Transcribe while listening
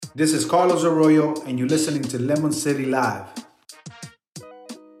This is Carlos Arroyo, and you're listening to Lemon City Live.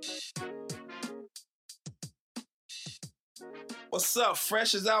 What's up?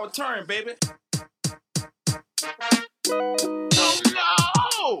 Fresh is our turn, baby. Oh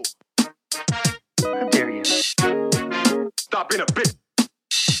no! How dare you? Stop being a bitch.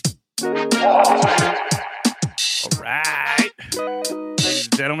 All right. Ladies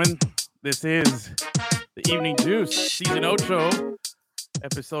and gentlemen, this is the Evening Juice, Season 8,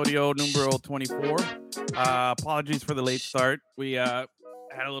 Episodio numero 24. Apologies for the late start. We had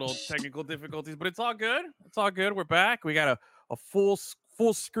a little technical difficulties, but it's all good. It's all good. We're back. We got a full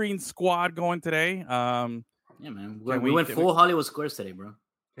screen squad going today. Yeah, man. We went full Hollywood Squares today, bro.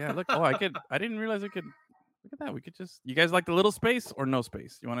 Yeah, look. Oh, I didn't realize we could. Look at that. We could just. You guys like the little space or no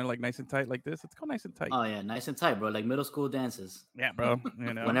space? You want it like nice and tight like this? Let's go nice and tight. Oh yeah, nice and tight, bro. Like middle school dances. Yeah, bro.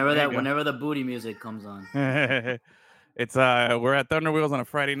 You know, whenever the booty music comes on. It's we're at Thunder Wheels on a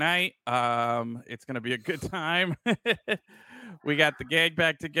Friday night. It's gonna be a good time. We got the gang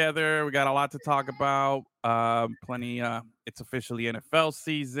back together. We got a lot to talk about. Plenty. It's officially NFL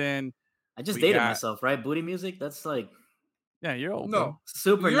season. I just dated myself, right? Booty music. That's like. Yeah, you're old. No, bro.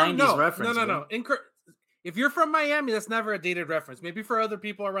 Super 90s reference. No. If you're from Miami, that's never a dated reference. Maybe for other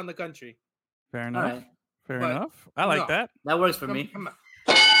people around the country. Fair enough. Right. Fair enough. I like that. That works for me. Come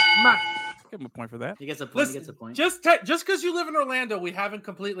on. Give him a point for that. He gets a point. Listen, he gets a point. Just because you live in Orlando, we haven't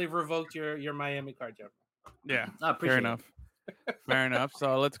completely revoked your Miami card, Jeff. Yeah. I appreciate Fair enough. Fair enough.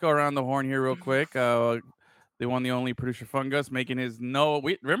 So let's go around the horn here real quick. The one, the only producer Fungus making his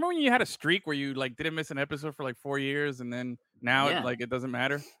remember when you had a streak where you like didn't miss an episode for like 4 years and then now it doesn't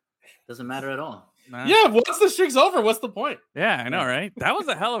matter? Doesn't matter at all. Nah. Yeah, once the streak's over, what's the point? Yeah, I know, right? That was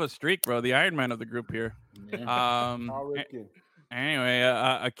a hell of a streak, bro. The Iron Man of the group here. Yeah. Anyway,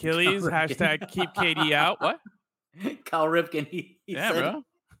 Achilles, hashtag keep KD out. What? Cal Ripken, he Yeah, said bro.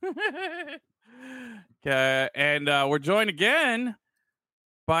 Okay, and we're joined again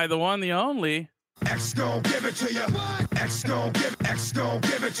by the one, the only. X gon' give it to you. X gon'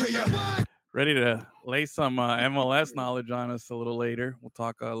 give it to you. Ready to lay some MLS knowledge on us a little later. We'll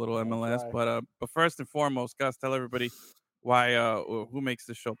talk a little MLS, but first and foremost, Gus, tell everybody why who makes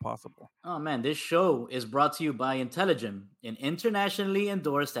this show possible. Oh man, this show is brought to you by Intelligem, an internationally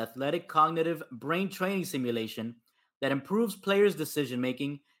endorsed athletic cognitive brain training simulation that improves players' decision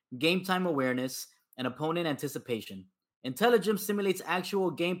making, game time awareness, and opponent anticipation. Intelligem simulates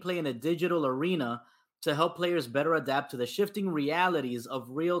actual gameplay in a digital arena to help players better adapt to the shifting realities of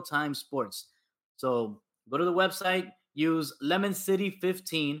real-time sports. So go to the website, use Lemon City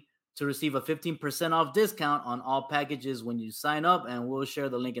 15 to receive a 15% off discount on all packages when you sign up, and we'll share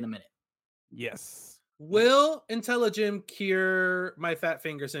the link in a minute. Yes. Will Intelligem cure my fat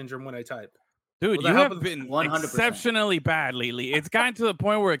finger syndrome when I type? Dude, Will you that have help? been 100%. exceptionally bad lately. It's gotten to the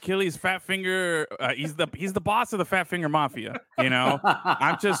point where Achilles Fat Finger, he's the boss of the Fat Finger Mafia. You know,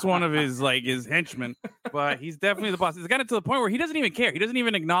 I'm just one of his henchmen, but he's definitely the boss. It's gotten to the point where he doesn't even care. He doesn't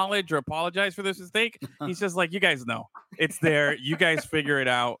even acknowledge or apologize for this mistake. He's just like, you guys know it's there. You guys figure it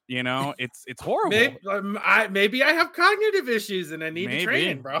out. You know, it's horrible. Maybe I have cognitive issues and I need to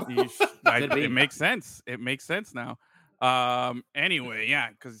train, bro. It makes sense. It makes sense now. Anyway, yeah,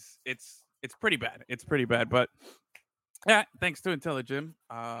 because it's pretty bad. It's pretty bad. But yeah, thanks to Intelligem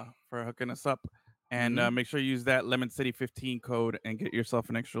for hooking us up. And make sure you use that Lemon City 15 code and get yourself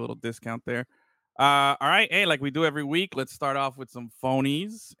an extra little discount there. All right. Hey, like we do every week, let's start off with some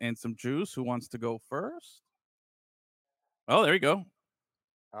phonies and some juice. Who wants to go first? Oh, there you go.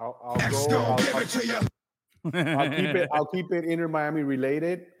 I'll go. I'll keep it Inter Miami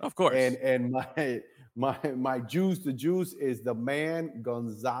related. Of course. And my juice, the juice is the man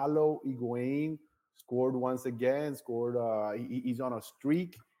Gonzalo Higuain scored once again. He's on a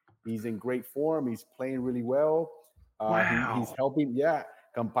streak. He's in great form. He's playing really well. Wow. He's helping. Yeah,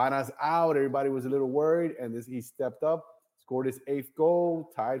 Campana's out. Everybody was a little worried, and he stepped up, scored his 8th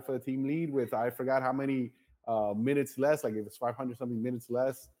goal, tied for the team lead with I forgot how many minutes less. Like it was 500 something minutes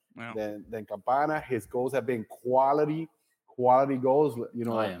less than Campana. His goals have been quality goals. You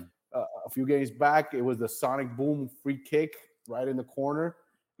know. A few games back, it was the Sonic Boom free kick right in the corner.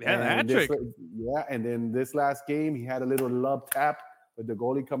 Yeah, the hat trick. And then this last game, he had a little love tap with the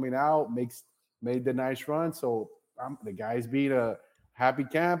goalie coming out, made the nice run. So the guy's being a happy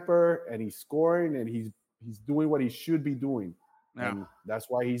camper, and he's scoring, and he's doing what he should be doing. Yeah. And that's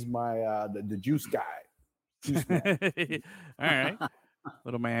why he's my the juice guy. Juice All right,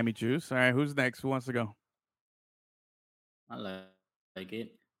 little Miami juice. All right, who's next? Who wants to go? I like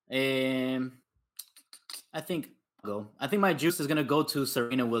it. I think my juice is gonna go to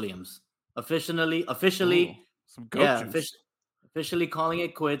Serena Williams. Officially, some goat juice. officially calling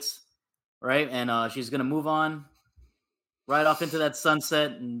it quits, right? And she's gonna move on right off into that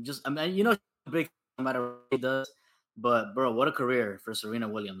sunset, and just, I mean, she's big no matter what she does. But bro, what a career for Serena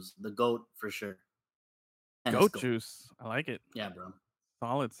Williams, the GOAT for sure. Goat juice. I like it. Yeah, bro.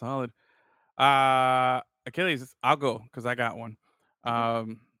 Solid. Achilles, I'll go because I got one. All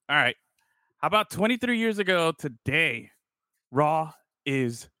right. How about 23 years ago today? Raw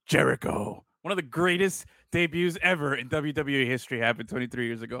is Jericho. One of the greatest debuts ever in WWE history happened 23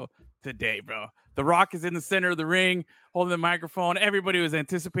 years ago today, bro. The Rock is in the center of the ring, holding the microphone. Everybody was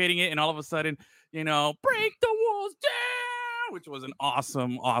anticipating it, and all of a sudden, break the walls down, which was an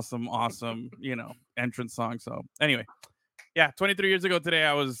awesome, entrance song. So anyway, yeah, 23 years ago today,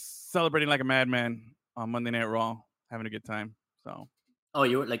 I was celebrating like a madman on Monday Night Raw, having a good time. So. Oh,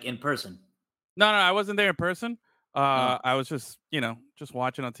 you were like in person? No, I wasn't there in person. I was just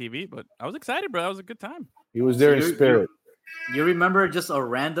watching on TV, but I was excited, bro. That was a good time. He was there in spirit. You remember just a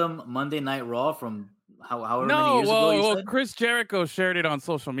random Monday Night Raw from however many years ago? Well, Chris Jericho shared it on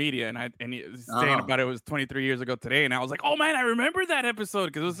social media, and he was saying about it was 23 years ago today, and I was like, oh man, I remember that episode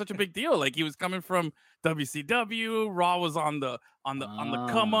because it was such a big deal. Like he was coming from WCW, Raw was on the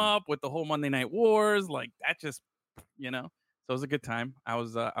come up with the whole Monday Night Wars, like that just So it was a good time. I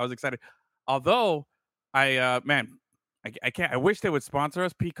was excited. Although I can't. I wish they would sponsor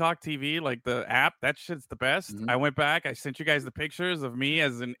us, Peacock TV, like the app. That shit's the best. Mm-hmm. I went back. I sent you guys the pictures of me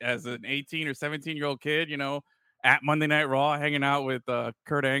as an 18 or 17-year-old kid, at Monday Night Raw, hanging out with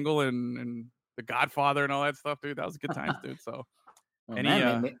Kurt Angle and the Godfather and all that stuff, dude. That was good times, dude. So, we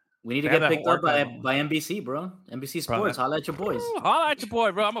need to get picked up by NBC, bro. NBC Sports. Holla at your boys. Holla at your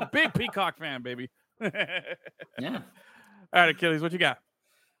boy, bro. I'm a big Peacock fan, baby. Yeah. All right, Achilles, what you got?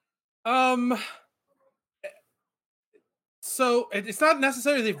 So it's not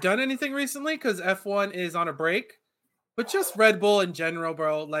necessarily they've done anything recently because F1 is on a break, but just Red Bull in general,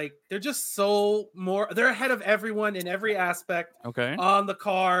 bro. Like they're just they're ahead of everyone in every aspect. Okay. On the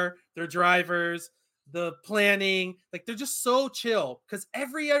car, their drivers, the planning, like they're just so chill because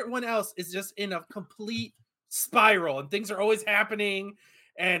everyone else is just in a complete spiral and things are always happening.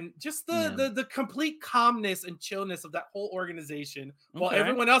 And just the complete calmness and chillness of that whole organization, while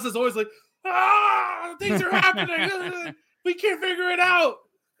everyone else is always like, things are happening. We can't figure it out.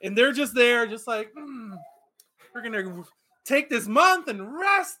 And they're just there, just like, we're going to take this month and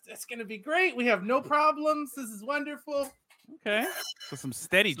rest. It's going to be great. We have no problems. This is wonderful. Okay. So some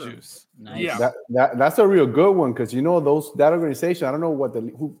steady juice. Nice. Yeah. That's a real good one because that organization, I don't know what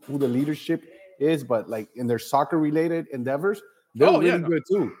who the leadership is, but like in their soccer related endeavors, they're good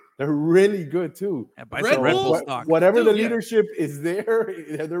too. They're really good too. Yeah, Red Bull stock. Whatever the leadership is there,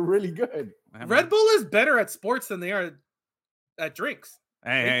 they're really good. Red Bull is better at sports than they are at drinks.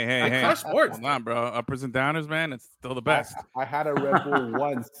 Hey. Crush sports. Hold on, bro. Uppers and downers, man. It's still the best. I had a Red Bull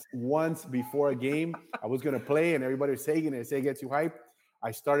once before a game. I was gonna play, and everybody was taking it. Say it gets you hyped.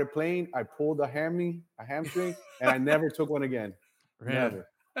 I started playing. I pulled a hamstring, and I never took one again. Really? Never.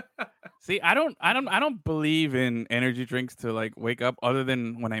 See, I don't believe in energy drinks to like wake up other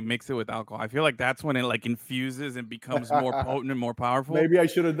than when I mix it with alcohol. I feel like that's when it like infuses and becomes more potent and more powerful. Maybe I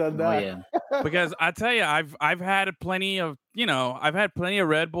should have done that. Oh, yeah. Because I tell you, I've had plenty of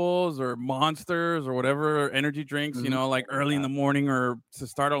Red Bulls or Monsters or whatever energy drinks, like early in the morning or to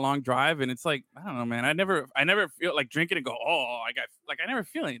start a long drive, and it's like I don't know, man. I never feel like drinking and go, I never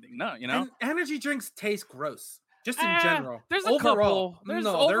feel anything. No, And energy drinks taste gross. Just in general. There's a couple. Overall,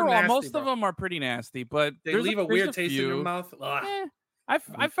 nasty, most bro. of them are pretty nasty, but they leave a weird taste in your mouth.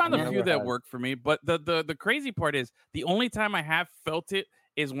 I found a few that work for me, but the crazy part is the only time I have felt it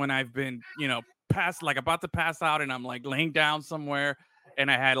is when I've been, about to pass out and I'm like laying down somewhere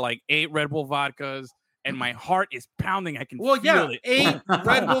and I had like 8 Red Bull vodkas and my heart is pounding. I can feel it. 8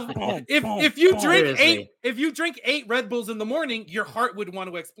 Red Bulls. If you drink 8 Red Bulls in the morning, your heart would want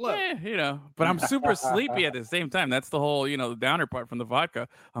to explode. But I'm super sleepy at the same time. That's the whole, the downer part from the vodka.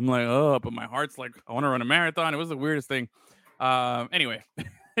 I'm like, but my heart's like, I want to run a marathon. It was the weirdest thing. Anyway,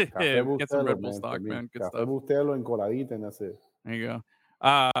 get some Red Bull stock, man. Good stuff. Bustelo and coladita, and that's it. There you go.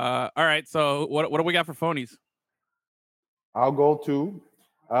 All right. So what do we got for phonies? I'll go to.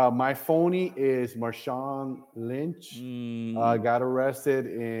 My phony is Marshawn Lynch. Got arrested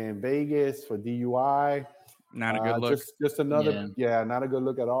in Vegas for DUI. Not a good look. Just another, not a good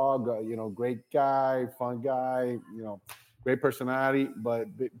look at all. Great guy, fun guy. Great personality, but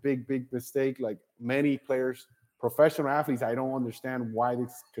big mistake. Like many players, professional athletes, I don't understand why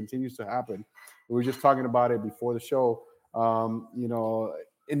this continues to happen. We were just talking about it before the show.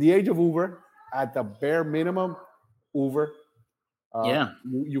 In the age of Uber, at the bare minimum, Uber. They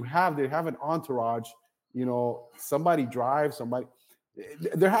have an entourage somebody drives, somebody.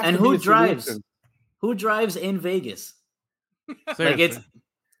 There has And to be who a drives? solution. Who drives in Vegas? Like Seriously. it's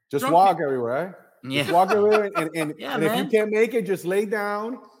Just Drunk walk everywhere. Right? yeah. Just walk everywhere, and Yeah, and if you man. can't make it, just lay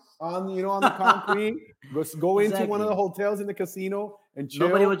down on the concrete. Go into one of the Exactly. hotels in the casino and chill.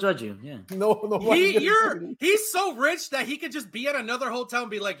 Nobody will judge you. Yeah. Nobody. He's so rich that he could just be at another hotel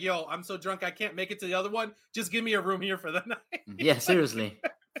and be like, "Yo, I'm so drunk I can't make it to the other one. Just give me a room here for the night." Yeah, seriously.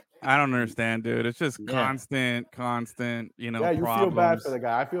 I don't understand, dude. It's just Yeah. constant, Yeah, you problems. feel bad for the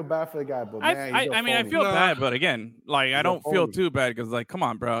guy. I feel bad for the guy, but man, he's a I mean, I phony. feel No. bad, but again, like I a don't feel phony. too bad because, like, come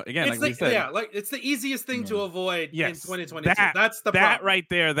on, bro. Again, It's like we said, it's the easiest thing to Yeah. avoid in yes, 2022. that That's the that problem. right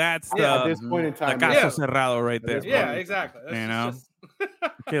there. That's Yeah, at the this point in the time, caso Yeah. cerrado right there. That is Yeah, bro. exactly. That's You know? just-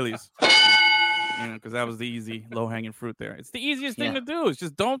 Achilles. Because that was the easy, low hanging fruit there. It's the easiest thing Yeah. to do. It's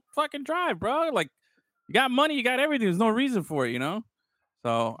just don't fucking drive, bro. Like, you got money, you got everything. There's no reason for it, So,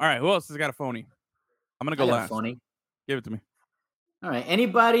 all right, who else has got a phony? I'm gonna I go got a last. phony. Give it to me. All right.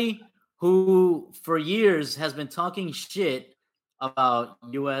 Anybody who for years has been talking shit about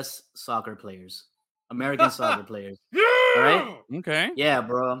U.S. soccer players, American soccer players. All right. Okay. Yeah,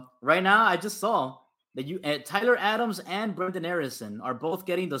 bro. Right now, I just saw that Tyler Adams and Brendan Harrison are both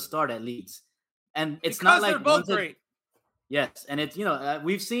getting the start at Leeds, and it's because not like they're both one's a- great. Yes, and it's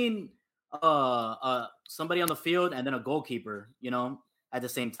we've seen somebody on the field and then a goalkeeper, at the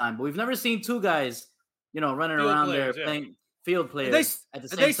same time, but we've never seen two guys, running Field around players, there yeah. playing field And players at the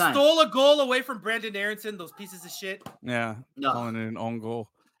and same they time. stole a goal away from Brandon Aronson. Those pieces of shit. Yeah. No. Calling it an own goal.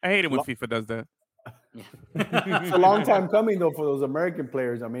 I hate it when FIFA does that. It's a long time coming though for those American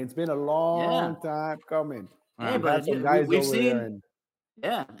players. I mean, it's been a long time coming. Yeah, We've but had some yeah, guys we've over seen- there, and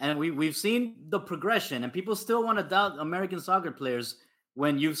Yeah, and we've seen the progression, and people still want to doubt American soccer players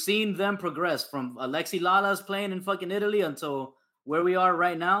when you've seen them progress from Alexi Lalas playing in fucking Italy until where we are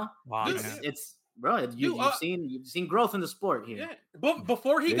right now. Wow, Dude, man. It's bro, you've seen growth in the sport here. Yeah, but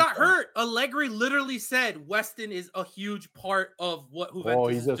before he Big got time. hurt, Allegri literally said Weston is a huge part of what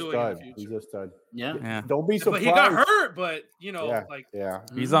Juventus he's a is doing stud. in the He's future. a stud. Yeah. Yeah. Don't be But surprised. he got hurt. But Yeah, like yeah.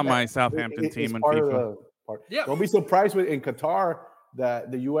 He's on my Southampton It's team in part of FIFA. the part. Yeah. Don't be surprised in Qatar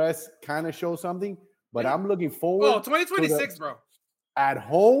that the U.S. kind of shows something, but Yeah. I'm looking forward. oh, 2026, bro. At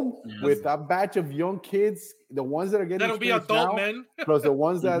home Yes. with that batch of young kids, the ones that are getting That'll be experience adult now, men. plus the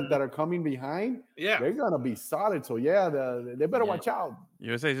ones Mhm. that are coming behind, Yeah. they're gonna be solid. So yeah, they better Yeah. watch out.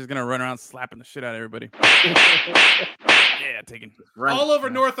 USA's just gonna run around slapping the shit out of everybody. Yeah, taking. Right. All over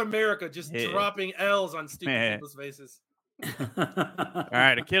North America, just Yeah. dropping L's on stupid Yeah. people's faces. All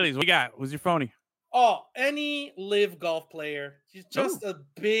right, Achilles, what you got? Who's your phony? Oh, any live golf player. He's just a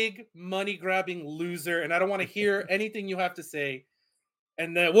big money grabbing loser, and I don't want to hear anything you have to say.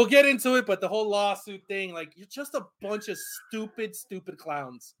 And we'll get into it, but the whole lawsuit thing, like you're just a bunch of stupid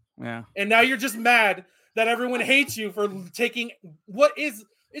clowns. Yeah. And now you're just mad that everyone hates you for taking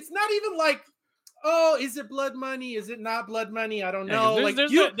it's not even like, oh, is it blood money? Is it not blood money? I don't Yeah, 'cause know.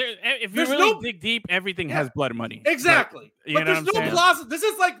 there's- Like if you there's really no- dig deep, everything Yeah. has blood money. exactly. you But know there's what I'm no saying? plausible. This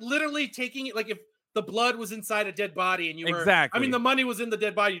is like literally taking it like if the blood was inside a dead body and you were I Exactly. mean the money was in the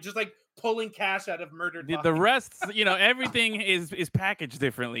dead body, you're just like pulling cash out of murdered The bodies. rest, everything is packaged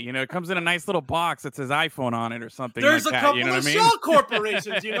differently. It comes in a nice little box that says iPhone on it or something. There's like a that, couple you know of what I mean? shell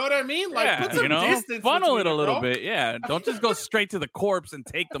corporations, you know what I mean? Like Yeah, put some distance. funnel it between a little bro. bit. Yeah, don't just go straight to the corpse and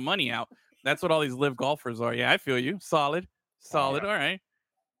take the money out. That's what all these live golfers are. Yeah, I feel you. Solid. All right,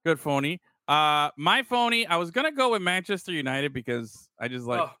 good phony. My phony, I was gonna go with Manchester United because I just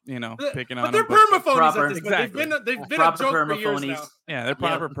like picking But on they're them. But permaphonies Proper. at this point. Exactly. They've been a Proper joke for years now. permaphonies. yeah, they're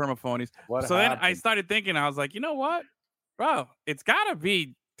proper permaphonies. What So then I happened? started thinking, I was like, you know what, bro? It's gotta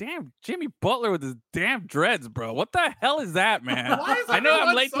be damn Jimmy Butler with his damn dreads, bro. What the hell is that, man? Why is I know I'm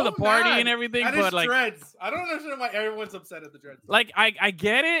everyone late so to the party mad and everything, at but his like, dreads. I don't understand why everyone's upset at the dreads. like I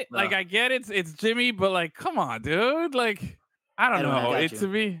get it, No. like I get it. It's Jimmy, but like, come on, dude. Like, I don't Edwin, I know. got It you. to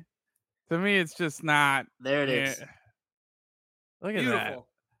me, it's just not. There it is. yeah. Look at that.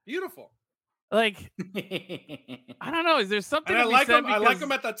 Beautiful. Like, I don't know. Is there something? And I to be like said him. I like because-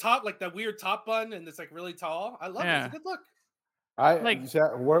 him at the top, like that weird top bun, and it's like really tall. I love it. Yeah. It's a good look.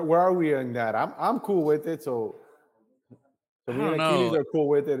 Where are we in that? I'm cool with it. So I me don't and Achilles know. are cool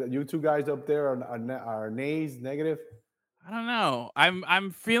with it. You two guys up there are nays, negative. I don't know.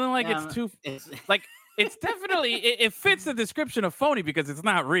 I'm feeling like Yeah, it's too it's- like it's definitely it fits the description of phony because it's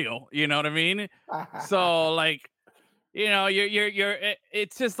not real. You know what I mean? So like, you're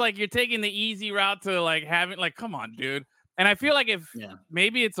it's just like you're taking the easy route to like having like, come on, dude. And I feel like if Yeah.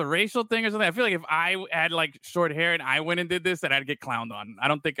 maybe it's a racial thing or something, I feel like if I had like short hair and I went and did this, that I'd get clowned on. I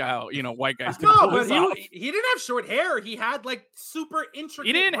don't think white guys can No, pull but this off. he didn't have short hair. He had like super intricate.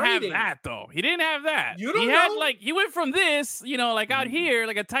 He didn't braiding. have that though. He didn't have that. You don't he had know? like he went from this, like out here,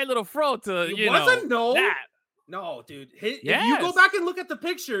 like a tight little fro to It wasn't that. No, dude. If you go Yes. back and look at the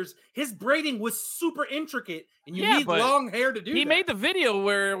pictures, his braiding was super intricate, and you Yeah, need but long hair to do He that. made the video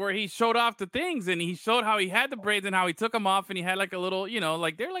where he showed off the things and he showed how he had the braids and how he took them off and he had like a little,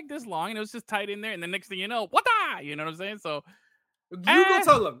 like they're like this long and it was just tight in there. And the next thing you know, what the? You know what I'm saying? So You go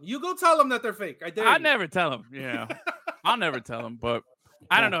tell him. You go tell him that they're fake. I dare I'll you. never tell him. Yeah, I'll never tell him. But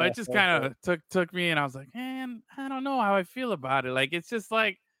I don't know. It just kind of took me and I was like, man, I don't know how I feel about it. Like it's just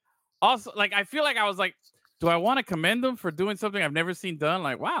like also like I feel like I was like, do I want to commend them for doing something I've never seen done?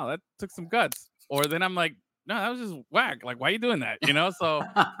 Like, wow, that took some guts. Or then I'm like, no, that was just whack. Like, why are you doing that? So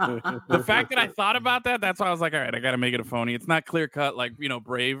the fact that I thought about that, that's why I was like, all right, I got to make it a phony. It's not clear cut, like,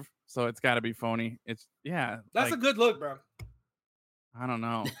 Brave. So it's got to be phony. It's, yeah. That's like, a good look, bro. I don't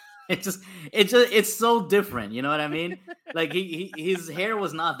know. It's so different. You know what I mean? Like his hair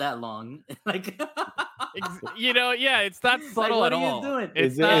was not that long. Like, Yeah, it's not subtle what at are you all. doing?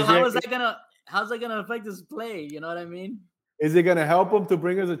 It's How's that gonna affect his play? You know what I mean? Is it going to help him to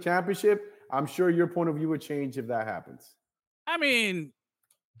bring us a championship? I'm sure your point of view would change if that happens. I mean,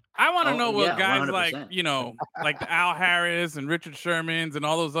 I want to know what guys 100%. like the Al Harris and Richard Shermans and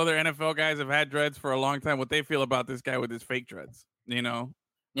all those other NFL guys have had dreads for a long time, what they feel about this guy with his fake dreads,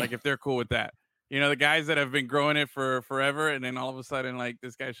 like if they're cool with that. The guys that have been growing it for forever, and then all of a sudden, like,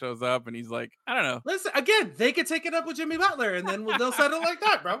 this guy shows up and he's like, I don't know. Listen, again, they could take it up with Jimmy Butler, and then they'll settle like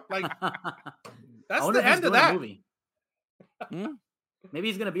that, bro. Like, that's the end of that. Movie. Maybe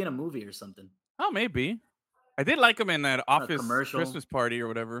he's gonna be in a movie or something. Oh, maybe. I did like him in that Office commercial. Christmas party or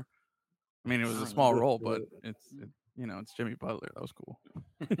whatever. I mean, it was a small role, but it's Jimmy Butler. That was cool.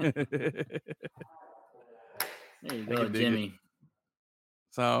 There you go, Jimmy.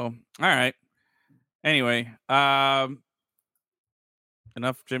 So, all right. Anyway,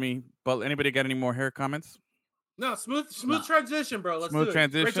 enough Jimmy Butler. Anybody got any more hair comments? No, smooth transition, bro. Let's do it.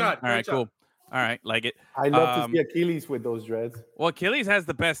 Transition. Great job. All right, Great job. cool. All right, like it. I love to see Achilles with those dreads. Well, Achilles has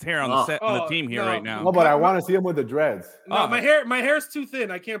the best hair on the set on the team here right now. No, but I want to see him with the dreads. No, my hair's too thin.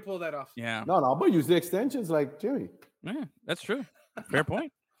 I can't pull that off. Yeah. No, but use the extensions like Jimmy. Yeah, that's true. Fair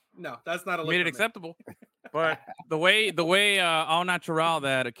point. No, that's not a look. Made it for me. acceptable. But the way all natural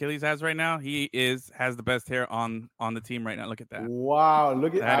that Achilles has right now, he has the best hair on the team right now. Look at that. Wow,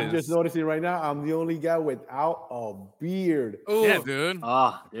 look at That I'm just noticing right now. I'm the only guy without a beard. Ooh. Yeah, dude.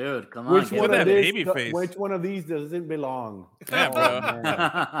 Oh, dude, come on. Which one, that of this, baby face. which one of these doesn't belong? Yeah, bro.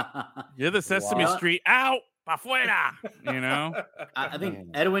 Man. You're the Sesame Wow. Street out pa fuera. I think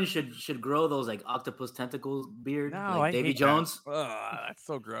Edwin should grow those like octopus tentacles beard, No, like I Davy hate Jones. That. Ugh, that's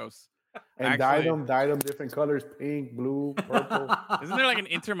so gross. And dye them different colors: pink, blue, purple. Isn't there like an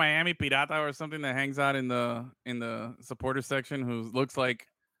Inter Miami Pirata or something that hangs out in the supporter section who looks like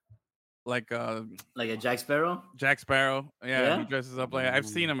a Jack Sparrow? Jack Sparrow? Yeah, he Yeah? dresses up like I've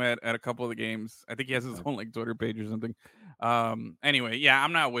seen him at a couple of the games. I think he has his own like Twitter page or something. Anyway, yeah,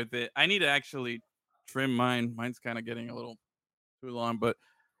 I'm not with it. I need to actually trim mine. Mine's kind of getting a little too long, but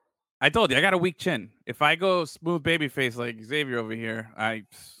I told you I got a weak chin. If I go smooth baby face like Xavier over here,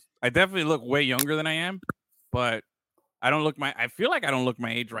 I definitely look way younger than I am, but I feel like I don't look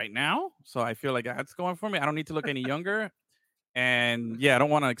my age right now. So I feel like that's going for me. I don't need to look any younger. And yeah, I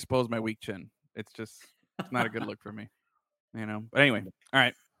don't want to expose my weak chin. It's not a good look for me, But anyway, all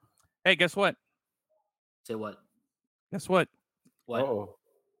right. Hey, guess what? Say what? Guess what? What?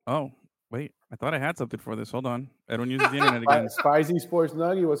 Oh, wait. I thought I had something for this. Hold on. Edwin uses the internet again. Spicy Sports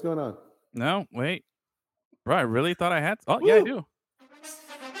Nugget, what's going on? No, wait. Bro, I really thought I had. Oh, yeah, I do.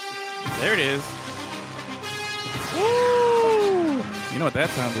 There it is. Woo! You know what that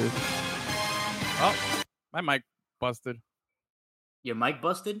sound is? Oh, my mic busted. Your mic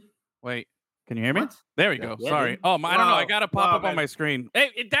busted? Wait, can you hear me? What? There we go. Yeah, Sorry. dude. Oh, I don't know. I got a pop up man. on my screen.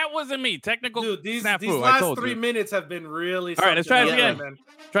 Hey, that wasn't me. Technical Dude, these snafu. I last told 3 you. minutes have been really. All right, let's try this something again. else, man.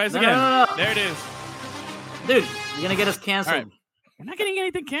 Try this No, again. no, no. There it is. Dude, you're gonna get us All canceled. right. We're not getting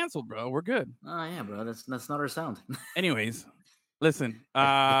anything canceled, bro. We're good. Oh yeah, bro. That's not our sound. Anyways, listen. Doesn't know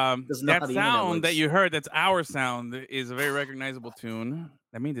how That the internet sound that works. you heard, that's our sound, is a very recognizable tune.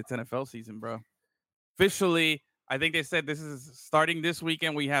 That means it's NFL season, bro. Officially, I think they said this is starting this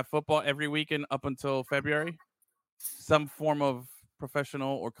weekend. We have football every weekend up until February. Some form of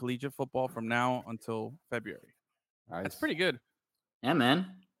professional or collegiate football from now until February. Nice. That's pretty good. Yeah, man.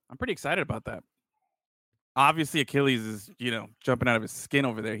 I'm pretty excited about that. Obviously, Achilles is, jumping out of his skin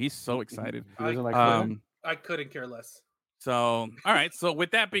over there. He's so excited. He doesn't like Um, I couldn't care less. So, all right. So, with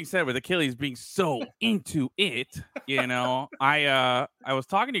that being said, with Achilles being so into it, I was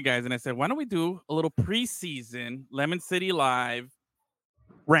talking to you guys and I said, why don't we do a little preseason Lemon City Live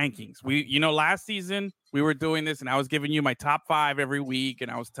rankings? Last season we were doing this and I was giving you my top 5 every week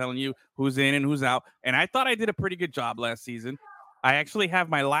and I was telling you who's in and who's out. And I thought I did a pretty good job last season. I actually have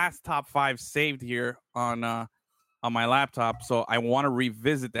my last top 5 saved here on my laptop. So I want to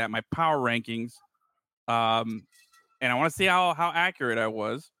revisit that, my power rankings. And I want to see how accurate I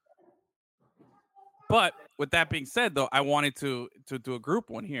was. But with that being said, though, I wanted to do a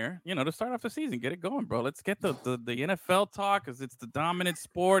group one here, to start off the season, get it going, bro. Let's get the NFL talk because it's the dominant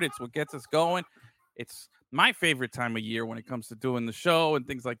sport. It's what gets us going. It's my favorite time of year when it comes to doing the show and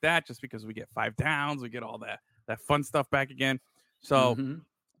things like that, just because we get 5 downs, we get all that fun stuff back again. So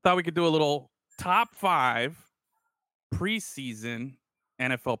thought we could do a little top 5 preseason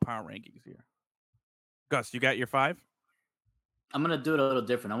NFL power rankings here. Gus, you got your 5? I'm going to do it a little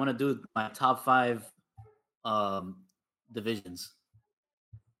different. I want to do my top 5 divisions.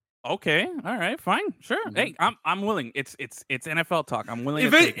 Okay. All right. Fine. Sure. Mm-hmm. Hey, I'm willing. It's NFL talk. I'm willing.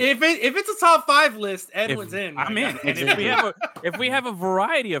 If it's a top 5 list, Edwin's in. I'm in. And if we have a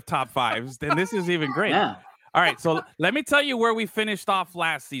variety of top 5s, then this is even great. Yeah. All right. So let me tell you where we finished off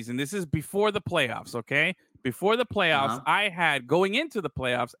last season. This is before the playoffs. Okay. Before the playoffs, I had going into the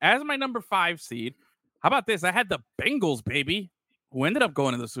playoffs as my number 5 seed. How about this? I had the Bengals, baby, who ended up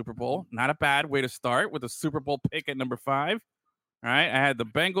going to the Super Bowl. Not a bad way to start with a Super Bowl pick at number 5. All right. I had the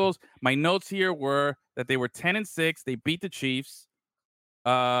Bengals. My notes here were that they were 10-6. They beat the Chiefs.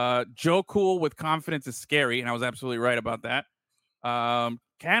 Joe Cool with confidence is scary. And I was absolutely right about that.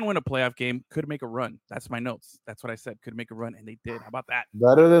 Can win a playoff game, could make a run. That's my notes. That's what I said. Could make a run, and they did. How about that?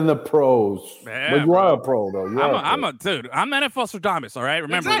 Better than the pros. Yeah, but you are a pro, though. I'm a dude. I'm NFL Stradamus, all right?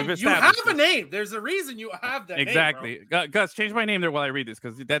 Remember, exactly. You have a name. There's a reason you have that exactly. name, Gus, change my name there while I read this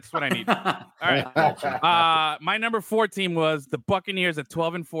because that's what I need. All right. My number 4 team was the Buccaneers at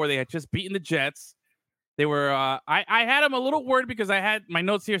 12-4. They had just beaten the Jets. They were. I had them a little worried because I had my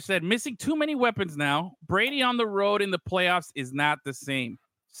notes here said missing too many weapons now. Brady on the road in the playoffs is not the same.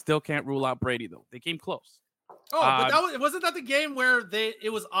 Still can't rule out Brady, though. They came close. Oh, but wasn't that the game where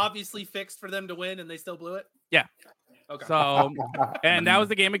it was obviously fixed for them to win and they still blew it? Yeah. Okay. So, and that was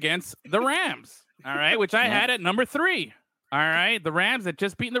the game against the Rams, all right, which I had at number 3. All right. The Rams had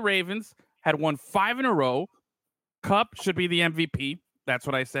just beaten the Ravens, had won 5 in a row. Kupp should be the MVP. That's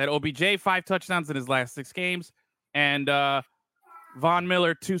what I said. OBJ, 5 touchdowns in his last 6 games. And Von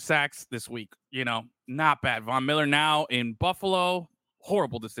Miller, 2 sacks this week. Not bad. Von Miller now in Buffalo.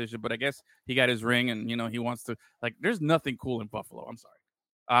 Horrible decision, but I guess he got his ring and, he wants to, there's nothing cool in Buffalo. I'm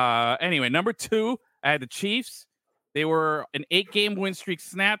sorry. Anyway, number 2, I had the Chiefs. They were an 8-game win streak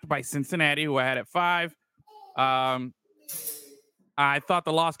snapped by Cincinnati, who I had at 5. I thought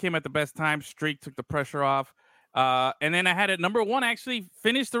the loss came at the best time. Streak took the pressure off. And then I had at number 1, actually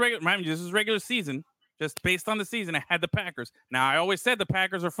finished the regular, mind you, this is regular season. Just based on the season, I had the Packers. Now, I always said the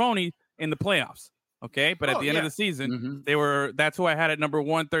Packers are phony in the playoffs. Okay, but at the end of the season, that's who I had at number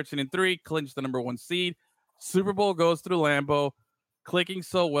 1, 13-3, clinched the number 1 seed. Super Bowl goes through Lambeau, clicking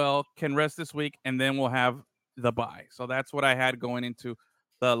so well, can rest this week, and then we'll have the bye. So that's what I had going into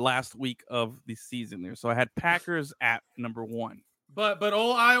the last week of the season there. So I had Packers at number 1. But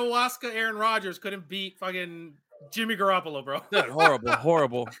old ayahuasca Aaron Rodgers couldn't beat fucking Jimmy Garoppolo, bro. Dude,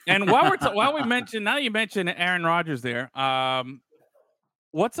 horrible. And while we mentioned, now you mentioned Aaron Rodgers there,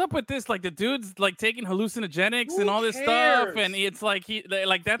 what's up with this? The dude's taking hallucinogenics and all this stuff, and it's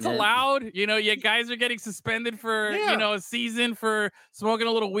that's allowed. You guys are getting suspended for a season for smoking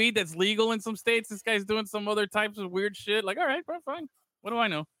a little weed that's legal in some states. This guy's doing some other types of weird shit. All right, bro, fine. What do I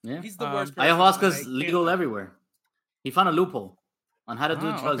know? Yeah, he's the worst. Ayahuasca's legal everywhere. He found a loophole on how to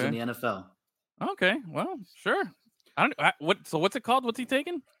do drugs in the NFL. Okay, well, sure. So what's it called? What's he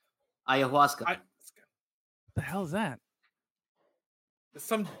taking? Ayahuasca. What the hell is that?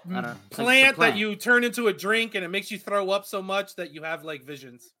 Some plant that you turn into a drink and it makes you throw up so much that you have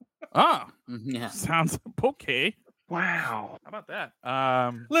visions. Oh, yeah. Sounds okay. Wow. How about that?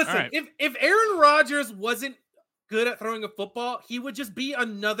 Listen, right. if Aaron Rodgers wasn't good at throwing a football, he would just be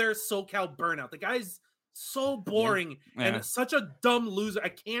another SoCal burnout. The guy's so boring and such a dumb loser. I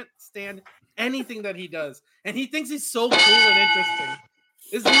can't stand anything that he does. And he thinks he's so cool and interesting.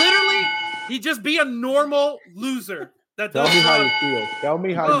 It's literally, he'd just be a normal loser. Tell me how you feel. Tell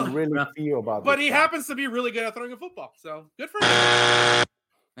me how you really feel about this. But he happens to be really good at throwing a football, so good for him.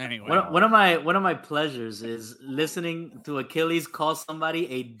 Anyway, one of my pleasures is listening to Achilles call somebody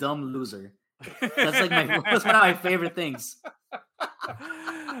a dumb loser. That's one of my favorite things.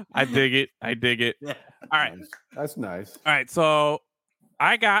 I dig it. Yeah. All right. That's nice. All right. So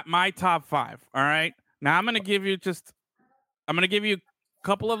I got my top 5. All right. Now I'm going to give you a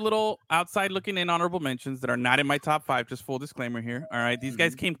couple of little outside looking in honorable mentions that are not in my top 5. Just full disclaimer here. All right. These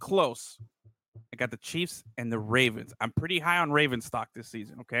guys came close. I got the Chiefs and the Ravens. I'm pretty high on Ravens stock this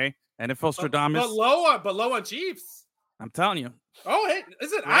season. Okay. NFL Stradamus. But low on Chiefs. I'm telling you. Oh, hey,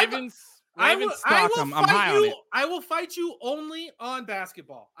 listen, Ravens stock. I'm high on it. I will fight you only on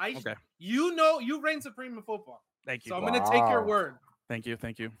basketball. Okay. You reign supreme in football. Thank you. So I'm going to take your word. Thank you.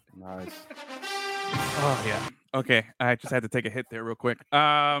 Nice. Oh yeah. Okay. I just had to take a hit there real quick.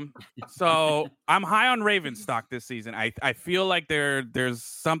 So I'm high on Ravens stock this season. I feel like there's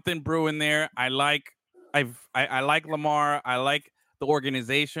something brewing there. I like Lamar. I like the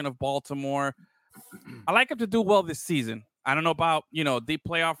organization of Baltimore. I like them to do well this season. I don't know about, deep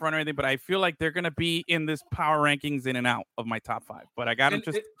playoff run or anything, but I feel like they're going to be in this power rankings in and out of my top 5. But I got them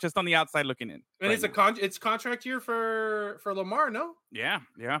just on the outside looking in. And it's contract year for Lamar, no? Yeah.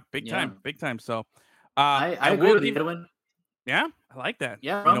 Big time. So I agree with you, Edwin. Yeah, I like that.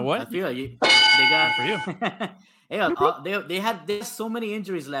 Yeah, you know what? I feel they got for you. Hey, they had so many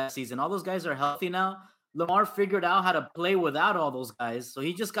injuries last season. All those guys are healthy now. Lamar figured out how to play without all those guys, so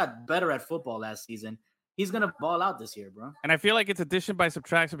he just got better at football last season. He's gonna ball out this year, bro. And I feel like it's addition by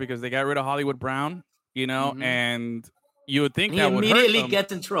subtraction because they got rid of Hollywood Brown, and you would think that would immediately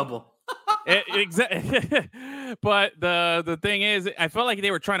gets in trouble. Exactly. But the thing is, I felt like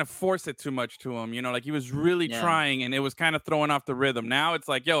they were trying to force it too much to him. Like he was really trying, and it was kind of throwing off the rhythm. Now it's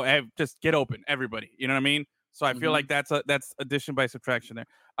like, yo, hey, just get open, everybody. You know what I mean? So I feel like that's addition by subtraction there.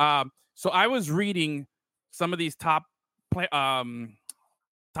 So I was reading some of these top 5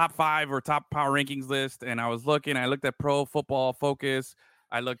 or top power rankings list, and I looked at Pro Football Focus.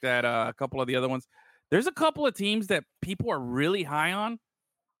 I looked at a couple of the other ones. There's a couple of teams that people are really high on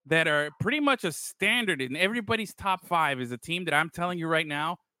that are pretty much a standard in everybody's top 5 is a team that I'm telling you right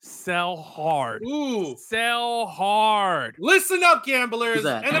now, sell hard. Ooh. Sell hard. Listen up, gamblers.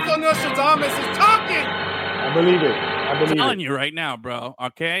 NFL Nostradamus is talking. I believe it. I'm telling you right now, bro.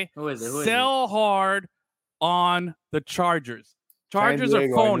 Okay? Who is it? Sell hard on the Chargers. Chargers are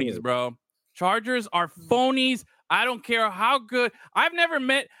phonies, bro. Chargers are phonies. I don't care how good. I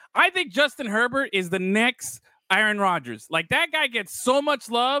think Justin Herbert is the next Aaron Rodgers. Like, that guy gets so much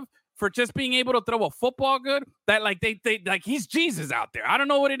love for just being able to throw a football good that like they like he's Jesus out there. I don't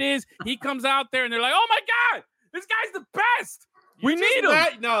know what it is. He comes out there and they're like, oh my God, this guy's the best. We need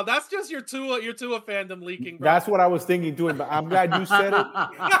him. No, that's just your Tua fandom leaking, bro. That's what I was thinking too. But I'm glad you said it.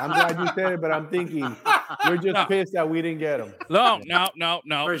 But I'm thinking you're just pissed that we didn't get him. No.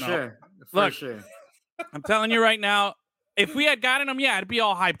 For sure. I'm telling you right now, if we had gotten him, I'd be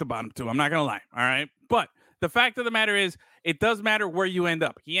all hyped about him too. I'm not gonna lie. All right. But the fact of the matter is, it does matter where you end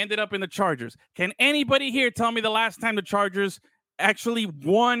up. He ended up in the Chargers. Can anybody here tell me the last time the Chargers actually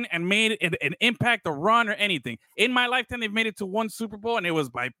won and made an impact, a run, or anything? In my lifetime, they've made it to one Super Bowl, and it was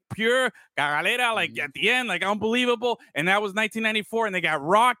by pure cagalera, like at the end, like unbelievable. And that was 1994, and they got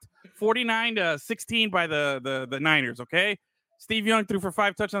rocked 49-16 by the Niners. Okay, Steve Young threw for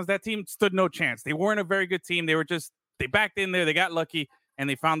 5 touchdowns. That team stood no chance. They weren't a very good team. They backed in there. They got lucky, and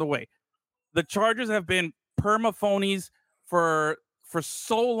they found a way. The Chargers have been perma-phonies for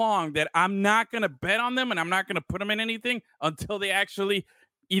so long that I'm not going to bet on them and I'm not going to put them in anything until they actually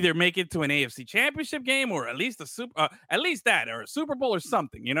either make it to an AFC Championship game or at least a Super Bowl or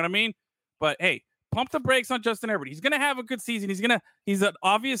something. You know what I mean? But hey, pump the brakes on Justin Herbert. He's going to have a good season. He's an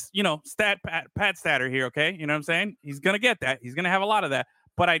obvious, Pat statter here. Okay. You know what I'm saying? He's going to get that. He's going to have a lot of that,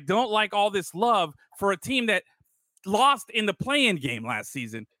 but I don't like all this love for a team that lost in the play-in game last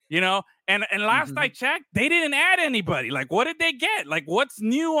season. And last I checked, they didn't add anybody. Like, what did they get? Like, what's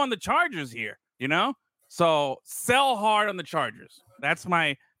new on the Chargers here? So sell hard on the Chargers. That's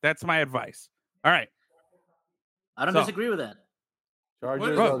my advice. All right. I don't disagree with that.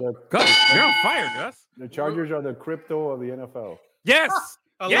 Chargers Gus, you're on fire, Gus. The Chargers are the crypto of the NFL. Yes.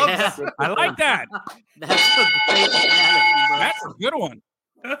 I love that. I like that. That's a great analogy, bro. That's a good one.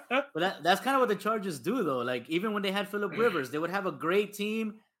 But that's kind of what the Chargers do, though. Like, even when they had Phillip Rivers, they would have a great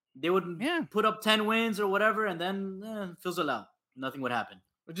team. They would put up 10 wins or whatever, and then fizzle out. Nothing would happen.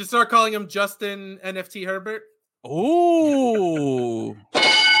 Would you start calling him Justin NFT Herbert? Ooh.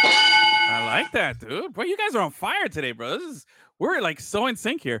 I like that, dude. Boy, you guys are on fire today, bro. We're like so in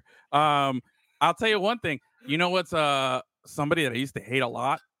sync here. I'll tell you one thing. You know what's somebody that I used to hate a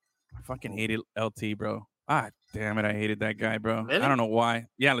lot? I fucking hated LT, bro. Ah, damn it. I hated that guy, bro. Really? I don't know why.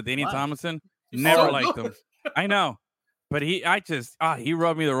 Yeah, LaDainian Tomlinson. Never liked him. I know. But he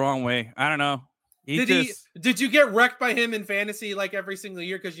rubbed me the wrong way. I don't know. Did you get wrecked by him in fantasy like every single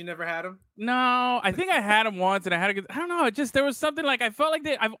year because you never had him? No, I think I had him once, and I had a good. I don't know. It just there was something like I felt like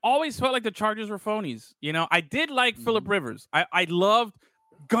I've always felt like the Chargers were phonies. You know, I did like Phillip Rivers. I loved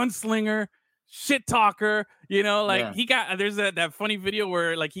gunslinger, shit talker. You know, like he got. There's that funny video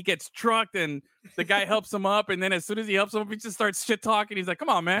where like he gets trucked and the guy helps him up, and then as soon as he helps him up, he just starts shit talking. He's like, "Come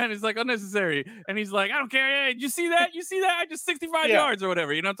on, man!" It's like unnecessary, and he's like, "I don't care. Hey, did you see that? You see that? I just 65 yards or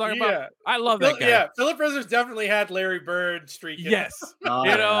whatever." You know what I'm talking about? I love that guy. Yeah, Phillip Rivers definitely had Larry Bird streak. Yes, you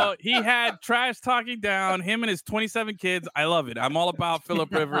know he had trash talking down him and his 27 kids. I love it. I'm all about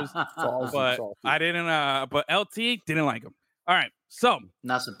Phillip Rivers, but I didn't. But LT didn't like him. All right, so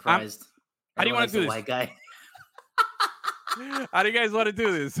not surprised. How do you want to do this? White guy. How do you guys want to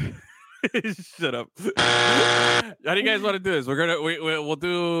do this? Shut up. How do you guys want to do this? We'll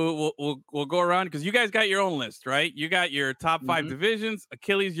go around because you guys got your own list, right? You got your top 5 divisions.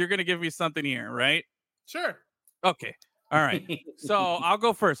 Achilles, you're gonna give me something here, right? Sure. Okay. All right. So I'll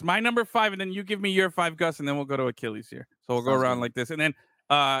go first. My number 5, and then you give me your 5, Gus, and then we'll go to Achilles here. So we'll go around like this, and then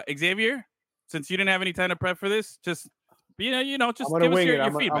Xavier, since you didn't have any time to prep for this, just just give us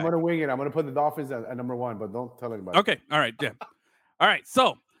your feedback. I'm gonna wing it. I'm gonna put the Dolphins at number 1, but don't tell anybody. Okay. All right. Yeah. All right.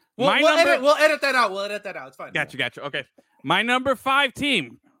 So. We'll edit that out. It's fine. Gotcha. Okay. My number 5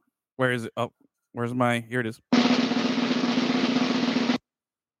 team. Where is it? Oh, where's my? Here it is. I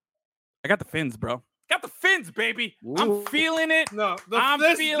got the Fins, bro. Got the Fins, baby. Ooh. I'm feeling it. No, I'm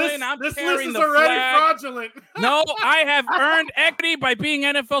this carrying list is the already flag. fraudulent. No, I have earned equity by being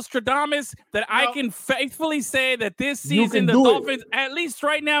NFL Stradamus that I can faithfully say that this season, the Dolphins, at least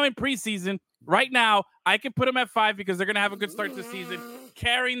right now in preseason, right now, I can put them at 5 because they're going to have a good start to the season.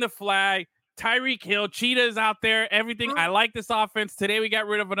 Carrying the flag, Tyreek Hill, Cheetah is out there, everything. I like this offense. Today we got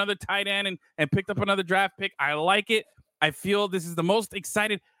rid of another tight end and picked up another draft pick. I like it. I feel this is the most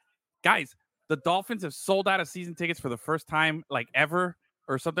excited. Guys, the Dolphins have sold out of season tickets for the first time like ever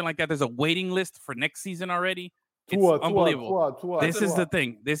or something like that. There's a waiting list for next season already. It's unbelievable. This is the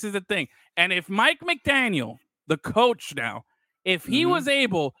thing. And if Mike McDaniel, the coach now, if he was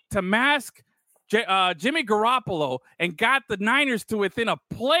able to mask Jimmy Garoppolo and got the Niners to within a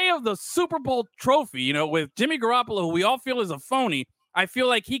play of the Super Bowl trophy, with Jimmy Garoppolo, who we all feel is a phony, I feel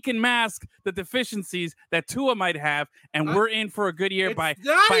like he can mask the deficiencies that Tua might have, and we're in for a good year.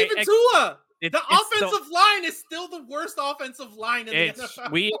 Tua. The offensive line is still the worst offensive line in the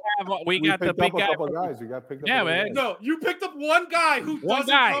NFL. We got the big guy. Guys. We got picked up. Yeah, man. No, you picked up one guy who doesn't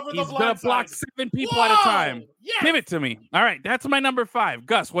cover the He's gonna block 7 people at a time. Yes. Give it to me. All right, that's my number 5.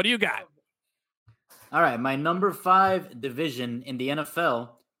 Gus, what do you got? All right, my number 5 division in the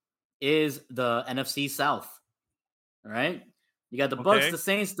NFL is the NFC South. All right, you got the Bucs, the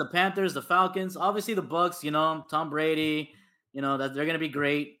Saints, the Panthers, the Falcons. Obviously, the Bucs, Tom Brady, that they're gonna be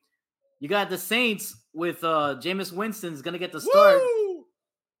great. You got the Saints with Jameis Winston's gonna get the start. Woo!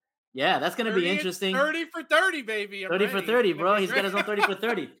 Yeah, that's gonna be interesting. 30 for 30, baby. 30 for 30, bro. He's got his own 30 for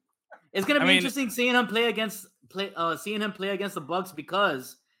 30. It's gonna be interesting seeing him play against the Bucs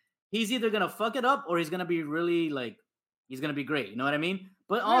because he's either gonna fuck it up or he's gonna be really he's gonna be great. You know what I mean?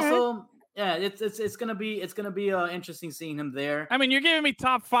 But also, it's gonna be interesting seeing him there. I mean, you're giving me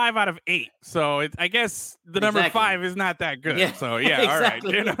top 5 out of 8, so I guess the number 5 is not that good. Yeah. So yeah,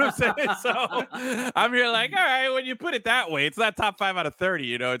 exactly. All right. You know what I'm saying? So I'm here like, all right, when you put it that way, it's not top 5 out of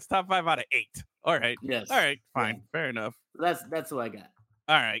 30. It's top 5 out of 8. All right. Yes. All right. Fine. Fair enough. That's who I got.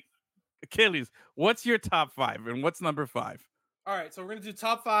 All right, Achilles, what's your top 5 and what's number 5? All right, so we're gonna do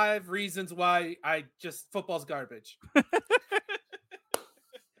top 5 reasons why football's garbage,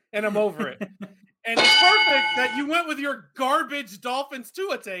 and I'm over it. And it's perfect that you went with your garbage Dolphins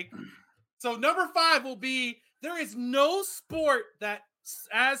Tua take. So number 5 will be: there is no sport that,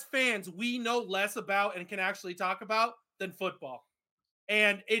 as fans, we know less about and can actually talk about than football,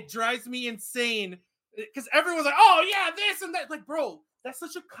 and it drives me insane because everyone's like, "Oh yeah, this and that." Like, bro, that's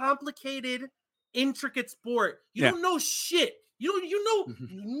such a complicated, intricate sport. You don't know shit. You know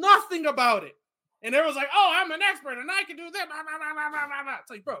nothing about it. And everyone's like, "Oh, I'm an expert and I can do this." It's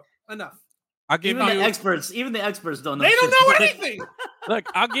like, bro, enough. I'll give even you the experts don't know. They don't know anything. Look,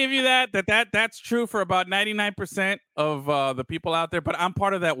 I'll give you that's true for about 99% of the people out there, but I'm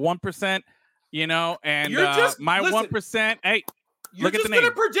part of that 1%, and You're just, my listen, 1%, hey, you're look at just the good name.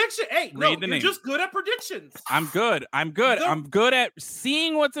 at prediction. Hey, Read no, the you're name. just good at predictions. I'm good. I'm good at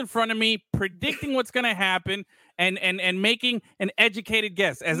seeing what's in front of me, predicting what's going to happen, and making an educated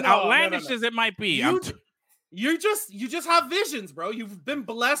guess, as outlandish as it might be. You just have visions, bro. You've been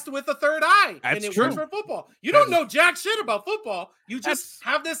blessed with a third eye, That's and it true. works for football. You don't know jack shit about football. You just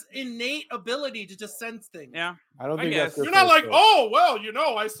have this innate ability to just sense things. Yeah. I don't I think guess. that's You're not like, oh, well,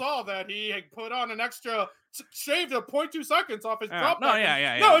 I saw that he had put on an extra shaved a 0.2 seconds off his drop. No,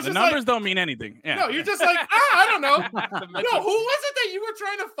 yeah. No, it's the just numbers don't mean anything. Yeah. No, you're just like, I don't know. No, who was it that you were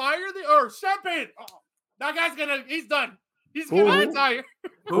trying to fire? Or Champagne? Oh, that guy's he's done. He's gonna retire.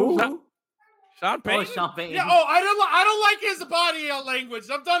 Who? Sean Payton? Oh, Sean Payton. Yeah. Oh, I don't like his body language.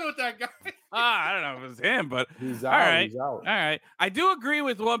 I'm done with that guy. I don't know if it was him, but He's all out. right. He's out. All right. I do agree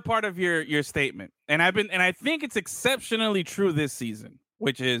with one part of your statement. And I think it's exceptionally true this season,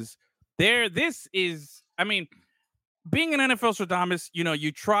 which is being an NFL Stradamus,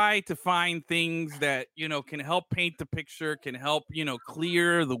 you try to find things that, can help paint the picture, can help,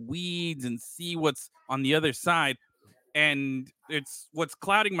 clear the weeds and see what's on the other side. And it's what's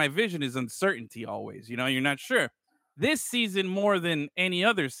clouding my vision is uncertainty always. You're not sure. This season, more than any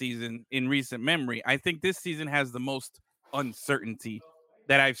other season in recent memory, I think this season has the most uncertainty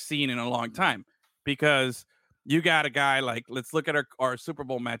that I've seen in a long time, because you got a guy like, let's look at our Super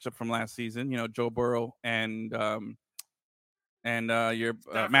Bowl matchup from last season, Joe Burrow and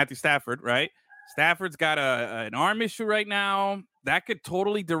Matthew Stafford, right? Stafford's got an arm issue right now. That could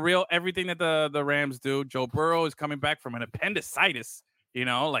totally derail everything that the Rams do. Joe Burrow is coming back from an appendicitis.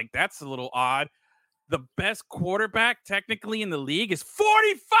 That's a little odd. The best quarterback technically in the league is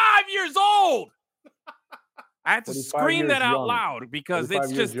 45 years old. I had to scream that out loud because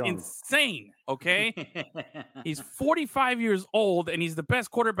it's just insane. Okay. He's 45 years old and he's the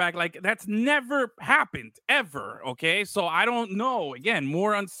best quarterback. That's never happened ever. Okay. So I don't know. Again,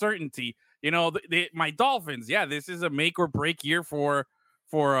 more uncertainty. My Dolphins. Yeah, this is a make or break year for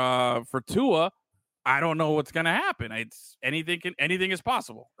Tua. I don't know what's gonna happen. It's anything is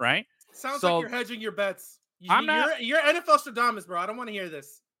possible, right? Sounds like you're hedging your bets. You're NFL Stradamus, bro. I don't want to hear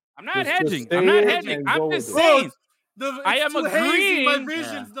this. I'm not hedging. I'm just saying. I am agreeing. My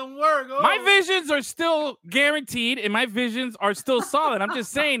visions don't work. Oh. My visions are still guaranteed, and my visions are still solid. I'm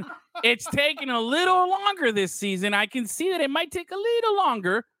just saying it's taking a little longer this season. I can see that it might take a little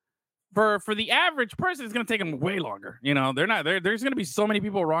longer. For the average person, it's going to take them way longer. They're not there. There's going to be so many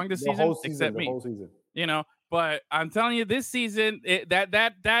people wrong this season, except me. The whole season. But I'm telling you, this season,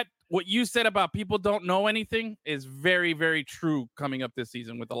 that what you said about people don't know anything is very, very true coming up this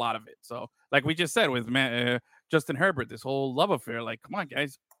season with a lot of it. So, like we just said with Justin Herbert, this whole love affair. Come on,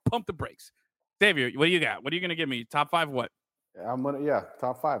 guys, pump the brakes. Xavier, what do you got? What are you going to give me? Top 5 what?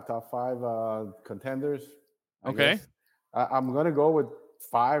 Top five contenders. Okay. I'm gonna go with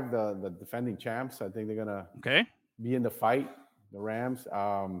 5, the defending champs. I think they're gonna be in the fight, the Rams.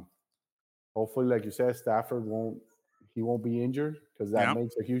 Hopefully, like you said, Stafford won't be injured, because that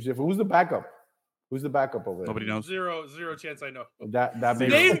makes a huge difference. Who's the backup? Who's the backup over there? Nobody knows. Zero chance I know.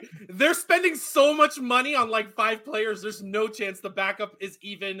 They're spending so much money on 5 players. There's no chance the backup is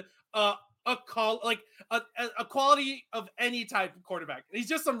even a quality of any type of quarterback. He's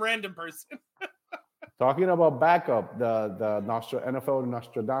just some random person. Talking about backup, the NFL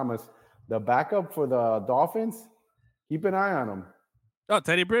Nostradamus, the backup for the Dolphins, keep an eye on him. Oh,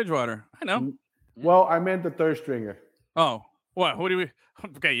 Teddy Bridgewater. I know. Well, I meant the third stringer. Oh, what? Who do we?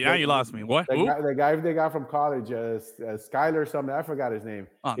 Okay, now you lost me. What? The guy they got from college, Skyler something. I forgot his name.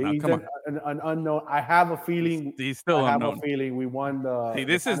 Oh, no, he's come on. An unknown. I have a feeling. He's still unknown. I have a feeling we won the. See,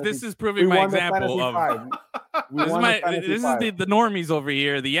 this is proving my example of. This is the normies over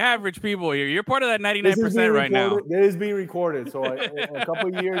here, the average people here. You're part of that 99% right now. It is being recorded. So in a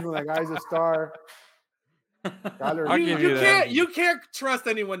couple of years, when that guy's a star, you can't trust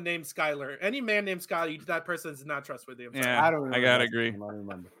anyone named Skyler. Any man named Skyler, that person is not trustworthy. Yeah, I gotta agree. I don't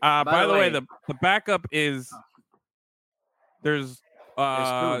remember. By the way, the backup is there's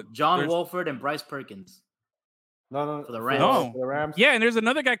John Wolford and Bryce Perkins. No, for the Rams. No. For the Rams. Yeah, and there's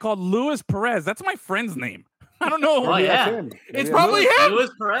another guy called Luis Perez. That's my friend's name. I don't know. Oh yeah, it's probably him. Luis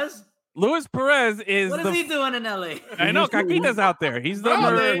Perez. Luis Perez is. What is he doing in LA? I know Caquita's out there. He's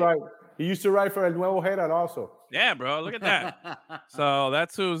the. He used to write for El Nuevo Herald also. Yeah, bro. Look at that. So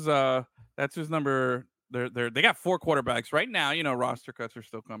that's who's number. They got 4 quarterbacks right now. Roster cuts are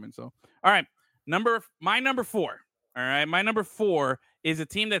still coming. So all right, my number 4. All right, my number 4 is a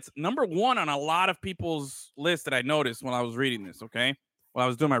team that's number 1 on a lot of people's list that I noticed when I was reading this. Okay, while I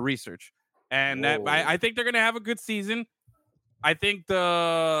was doing my research, and I think they're gonna have a good season. I think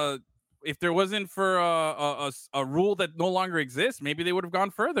if there wasn't for a rule that no longer exists, maybe they would have gone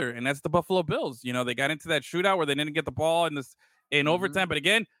further. And that's the Buffalo Bills. They got into that shootout where they didn't get the ball in overtime. But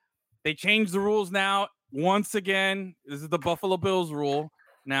again, they changed the rules now. Once again, this is the Buffalo Bills rule.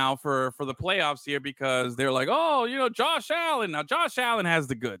 now for the playoffs here because they're like, oh, Josh Allen. Now Josh Allen has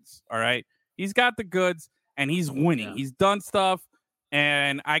the goods. All right, he's got the goods and he's winning. Yeah. He's done stuff,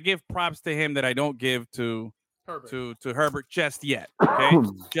 and I give props to him that I don't give to Herbert just yet. Okay,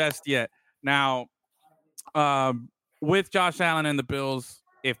 just yet. Now, with Josh Allen and the Bills,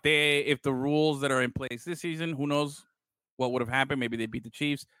 if the rules that are in place this season, who knows what would have happened? Maybe they beat the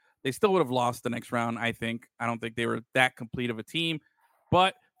Chiefs. They still would have lost the next round, I think. I don't think they were that complete of a team,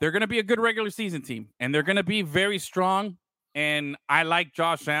 but they're going to be a good regular season team, and they're going to be very strong. And I like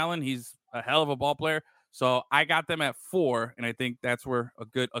Josh Allen. He's a hell of a ball player. So I got them at 4, and I think that's where a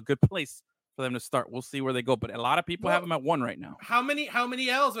good place for them to start. We'll see where they go, but a lot of people have them at 1 right now. How many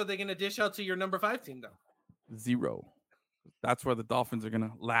L's are they going to dish out to your number 5 team, though? 0. That's where the Dolphins are going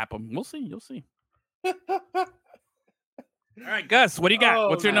to lap them. We'll see. You'll see. All right, Gus, what do you got?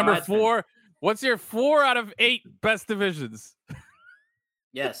 What's your number 4? What's your 4 out of 8 best divisions?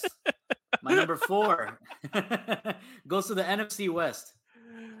 Yes. My number 4 goes to the NFC West.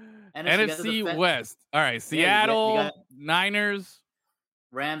 NFC West. All right, Seattle, you got Niners,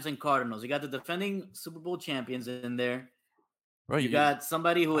 Rams, and Cardinals. You got the defending Super Bowl champions in there. Bro, you got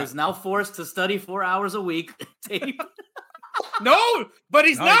somebody who is now forced to study 4 hours a week tape. No, but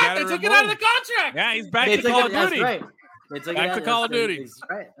he's not. They took it out of the contract. Yeah, he's back to Call of Duty. That's right. They took back to Call of Duty. That's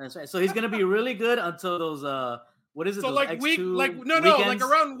right. That's right. So he's gonna be really good until those what is it? So those like X2 weekends? like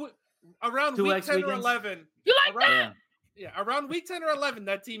around week 10 or 11. You like that? Yeah, around week 10 or 11,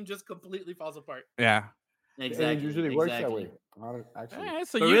 that team just completely falls apart. Yeah. Exactly. And it usually works that way. Actually. Yeah,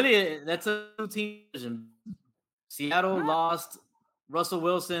 so but really, that's a team division. Seattle lost Russell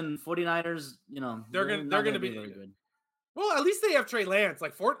Wilson, 49ers, they're gonna be really good. Well, at least they have Trey Lance.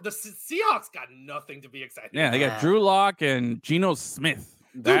 Like the Seahawks got nothing to be excited. Yeah, they got Drew Lock and Geno Smith.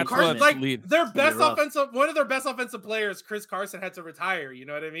 That's what's lead. Their best one of their best offensive players, Chris Carson, had to retire. You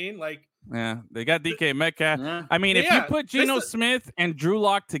know what I mean? Like, yeah, they got DK Metcalf. Yeah. I mean, if you put Geno Smith and Drew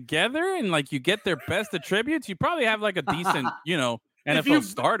Lock together and like you get their best attributes, you probably have like a decent, NFL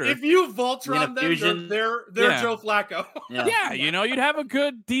starter. If you Voltron them, they're Joe Flacco. Yeah, you'd have a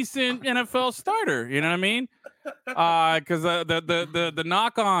good, decent NFL starter. You know what I mean? Because the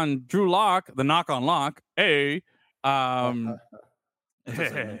knock on Drew Lock, the knock on Lock, I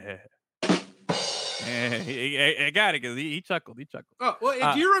got it because he chuckled. Oh,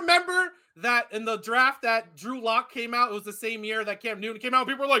 well, do you remember that in the draft that Drew Lock came out? It was the same year that Cam Newton came out.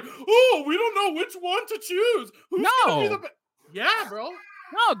 People were like, "Oh, we don't know which one to choose." Yeah, bro.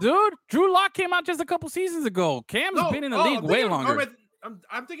 No, dude. Drew Lock came out just a couple seasons ago. Cam's been in the league way longer.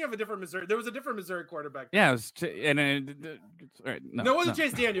 I'm thinking of a different Missouri. There was a different Missouri quarterback. Yeah, it wasn't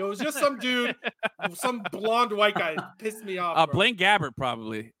Chase Daniel. It was just some dude, some blonde white guy. Pissed me off. Blaine Gabbert,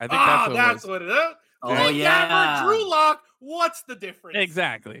 probably. I think that's what it is. Oh, Blaine yeah. Gabbert, Drew Lock. What's the difference?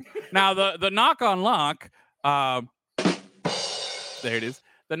 Exactly. Now the knock on Lock. There it is.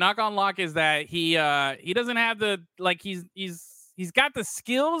 The knock on Lock is that he doesn't have the he's got the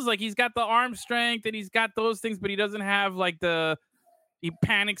skills, like he's got the arm strength and he's got those things, but he doesn't have he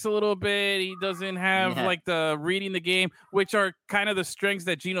panics a little bit. He doesn't have the reading the game, which are kind of the strengths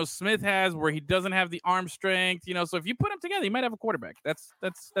that Geno Smith has, where he doesn't have the arm strength. So if you put them together, you might have a quarterback. That's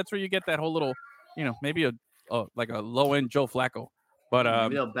where you get that whole little, maybe a low end Joe Flacco. But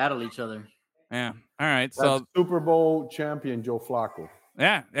maybe they'll battle each other. Yeah. All right. That's so Super Bowl champion Joe Flacco.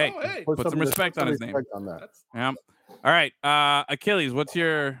 Yeah. Hey, put some respect on his name. On that. Yeah. All right. Achilles, what's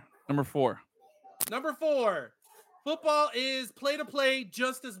your number 4? Number 4. Football is play-to-play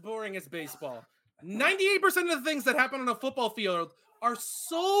just as boring as baseball. 98% of the things that happen on a football field are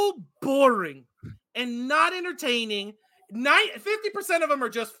so boring and not entertaining. 50% of them are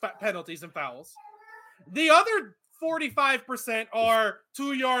just penalties and fouls. The other 45% are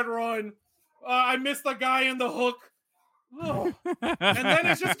 2-yard run. I missed a guy in the hook. Oh. And then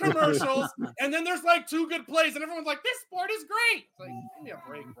it's just commercials. And then there's 2 good plays, and everyone's like, "This sport is great." It's like, give me a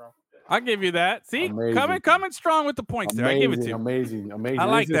break, bro. I'll give you that. See, coming strong with the points there. I give it to you. Amazing. I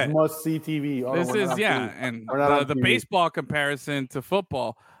like this that. Is must see TV. And the baseball comparison to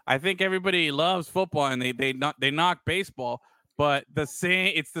football. I think everybody loves football and they knock baseball, but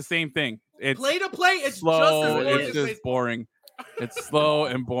it's the same thing. It's play to play. It's slow. Just as boring it's just boring. It's slow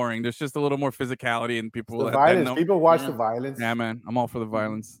and boring. There's just a little more physicality and people. The violence. People watch the violence. Yeah, man. I'm all for the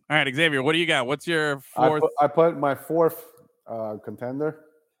violence. All right, Xavier, what do you got? What's your 4th? I put my 4th contender.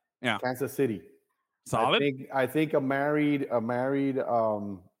 Yeah, Kansas City. Solid. I think a married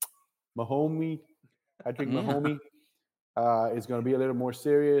Mahomes, Patrick Mahomes, is going to be a little more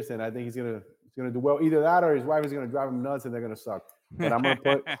serious, and I think he's going to do well. Either that or his wife is going to drive him nuts, and they're going to suck. But I'm going to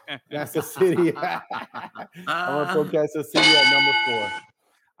put Kansas City. I'm going to put Kansas City at number 4.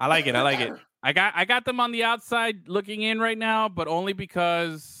 I like it. I got them on the outside looking in right now, but only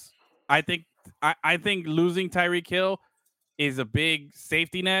because I think losing Tyreek Hill is a big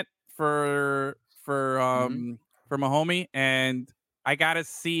safety net for Mahomes, and I gotta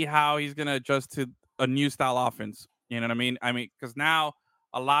see how he's gonna adjust to a new style offense. You know what I mean? Because now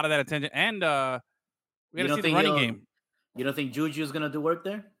a lot of that attention and we gotta see the running game. You don't think Juju's gonna do work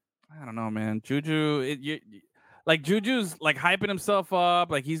there? I don't know, man. Juju's like hyping himself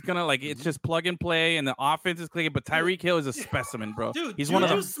up, like he's gonna it's just plug and play, and the offense is clicking. But Tyreek Hill is a specimen, bro. Dude, he's Juju one of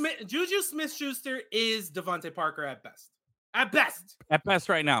them. Juju Smith-Schuster is Devontae Parker at best. At best,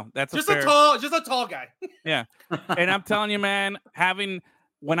 right now. That's just a tall guy. Yeah, and I'm telling you, man. When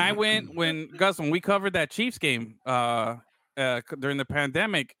we covered that Chiefs game during the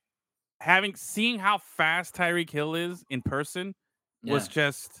pandemic, seeing how fast Tyreek Hill is in person was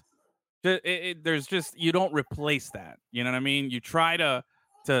just there's just you don't replace that. You know what I mean? You try to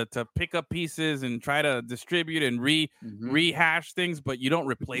pick up pieces and try to distribute and rehash things, but you don't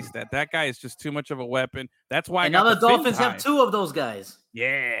replace that. That guy is just too much of a weapon. That's why. And now the Dolphins have two of those guys.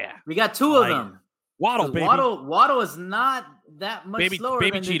 Yeah, we got two of them. Waddle, baby. Waddle is not that much slower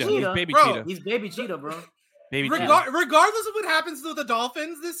than Cheetah. Cheetah. He's baby Cheetah, bro. Regardless of what happens to the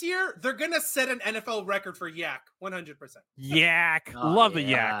Dolphins this year, they're gonna set an NFL record for yak, 100%. Yak, love the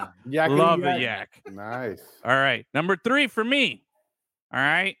yak. Love the yak. Nice. All right, number 3 for me. All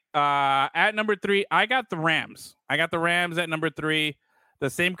right, at number 3, I got the Rams. I got the Rams at number 3. The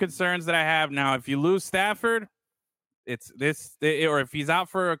same concerns that I have now. If you lose Stafford, it's this, or if he's out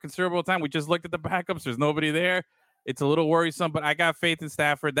for a considerable time. We just looked at the backups. There's nobody there. It's a little worrisome, but I got faith in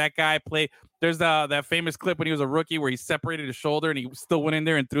Stafford. That guy played. There's that famous clip when he was a rookie where he separated his shoulder and he still went in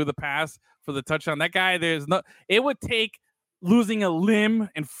there and threw the pass for the touchdown. That guy, it would take losing a limb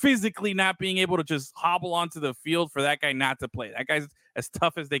and physically not being able to just hobble onto the field for that guy not to play. That guy's as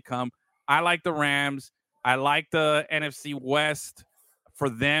tough as they come. I like the Rams. I like the NFC West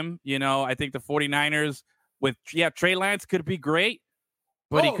for them. You know, I think the 49ers with Trey Lance could be great.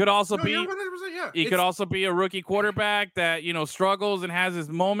 But he could also be could also be a rookie quarterback that, struggles and has his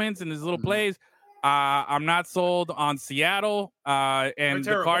moments and his little plays. I'm not sold on Seattle and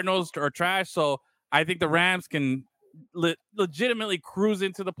the Cardinals are trash. So I think the Rams can legitimately cruise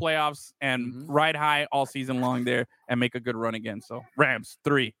into the playoffs and ride high all season long there and make a good run again. So Rams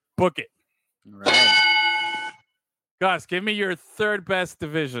 3, book it. All right. Gus, give me your third best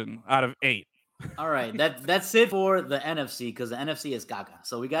division out of 8. All right, that's it for the NFC because the NFC is gaga.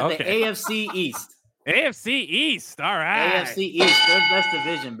 So we got the AFC East. AFC East, all right. AFC East, third best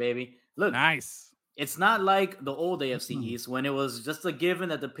division, baby. Look, nice. It's not like the old AFC East when it was just a given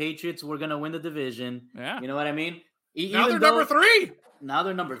that the Patriots were gonna win the division. Yeah, you know what I mean. Now they're number 3. Now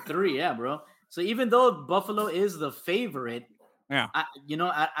they're number 3, yeah, bro. So even though Buffalo is the favorite, I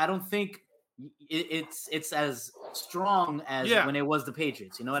don't think it's as strong as when it was the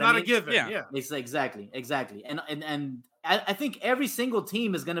Patriots. You know what I mean? Not a given. Yeah. It's exactly. And I think every single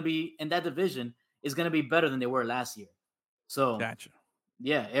team is going to be in that division is going to be better than they were last year. So gotcha.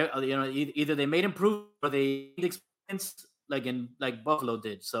 Yeah, either they made improvement or they experience like Buffalo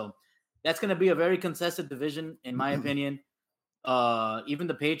did. So that's going to be a very contested division in my opinion. Even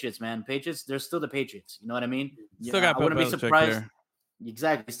the Patriots, man. They're still the Patriots. You know what I mean? Still got I wouldn't be surprised. There.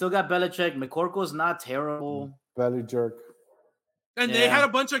 Exactly. Still got Belichick. McCorkle's not terrible. Belly jerk. And they had a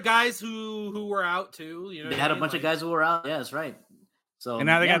bunch of guys who were out too. You know, they had a bunch of guys who were out. Yeah, that's right. So and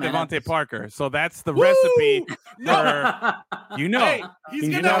now they got Devontae Parker. So that's the recipe for Hey, he's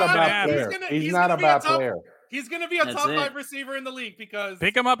not a bad player. He's not a bad player. He's going to be a top 5 receiver in the league because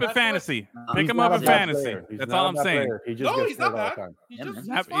pick him up in fantasy. Pick him up in fantasy. That's all I'm saying. He's not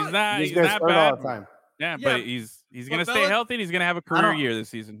bad. He's not bad. Yeah, but he's going to stay healthy and he's going to have a career year this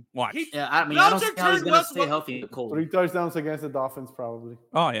season. Watch. I don't see how he's going to stay healthy. 3 touchdowns against the Dolphins, probably.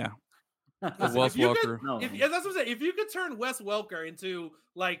 Oh, yeah. Wes Welker. That's what I'm saying. If you could turn Wes Welker into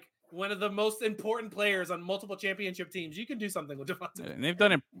like one of the most important players on multiple championship teams, you can do something with Devontae. And they've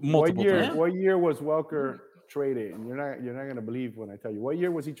done it multiple times. What year was Welker traded? And you're not going to believe when I tell you. What year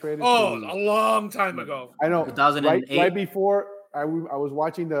was he traded? Oh, a long time ago. I know. 2008. Right before I was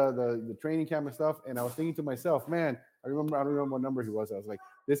watching the training camp and stuff, and I was thinking to myself, man, I don't remember what number he was. I was like,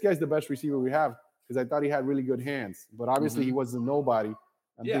 this guy's the best receiver we have because I thought he had really good hands, but obviously he wasn't nobody.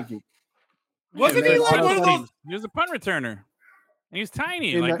 I'm thinking, wasn't he like one of those? He was a punt returner. And he's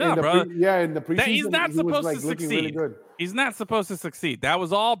tiny, bro. In the preseason, he's not supposed to succeed. Really good. He's not supposed to succeed. That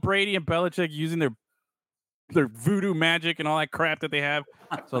was all Brady and Belichick using their voodoo magic and all that crap that they have.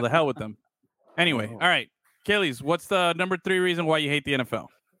 So the hell with them. Anyway, all right. Achilles, what's the number 3 reason why you hate the NFL?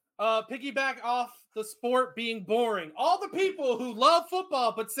 piggyback off the sport being boring. All the people who love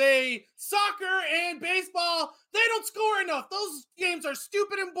football but say soccer and baseball, they don't score enough. Those games are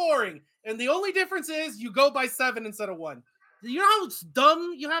stupid and boring. And the only difference is you go by 7 instead of 1. You know how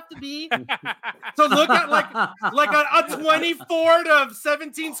dumb you have to be to look at like a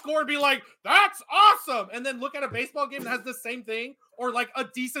 24-17 score and be like, that's awesome. And then look at a baseball game that has the same thing, or like a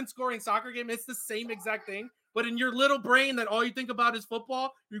decent scoring soccer game. It's the same exact thing. But in your little brain that all you think about is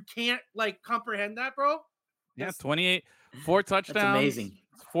football, you can't like comprehend that, bro. Yeah, 28, 4 touchdowns. That's amazing.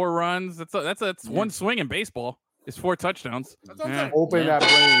 4 runs. That's one swing in baseball. It's 4 touchdowns. That's what I'm saying. Open that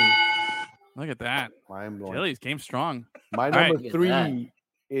brain. Look at that. Mind blowing. Phillies came strong. My All right. number 3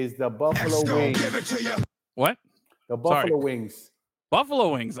 is the Buffalo Exco, Wings. give it to you. What? The Buffalo Sorry. Wings.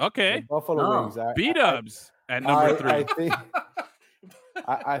 Buffalo Wings. The Okay. Buffalo Oh, Wings. B-dubs at number 3. I think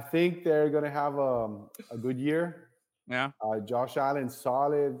I think they're gonna have a good year. Yeah. Josh Allen's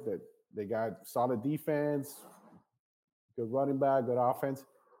solid. They got solid defense, good running back, good offense.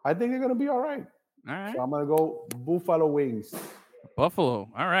 I think they're gonna be all right. All right. So I'm gonna go Buffalo Wings. Buffalo.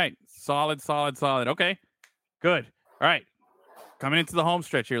 All right. Solid. Okay. Good. All right. Coming into the home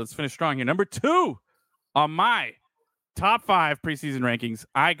stretch here. Let's finish strong here. Number 2 on my top 5 preseason rankings,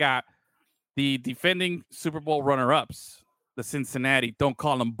 I got the defending Super Bowl runner-ups, the Cincinnati. Don't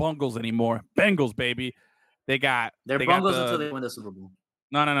call them Bungles anymore. Bengals, baby. They're Bungles until they win the Super Bowl.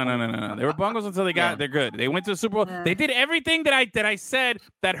 No. They were Bungles until they got. Yeah. They're good. They went to the Super Bowl. Yeah. They did everything that I said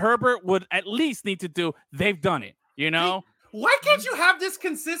that Herbert would at least need to do. They've done it. You know. Why can't you have this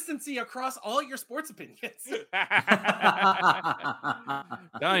consistency across all your sports opinions?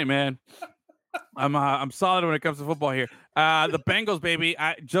 Tell you, man. I'm solid when it comes to football here. The Bengals, baby.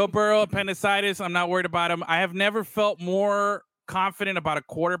 Joe Burrow, appendicitis. I'm not worried about him. I have never felt more confident about a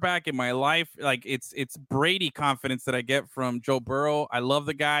quarterback in my life. Like it's Brady confidence that I get from Joe Burrow. I love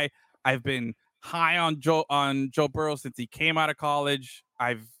the guy. I've been high on Joe Burrow since he came out of college.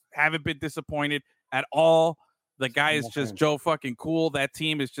 Haven't been disappointed at all. The guy is just Joe fucking cool. That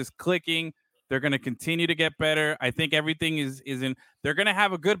team is just clicking. They're going to continue to get better. I think everything is in. They're going to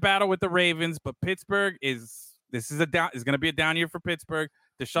have a good battle with the Ravens, but Pittsburgh is going to be a down year for Pittsburgh.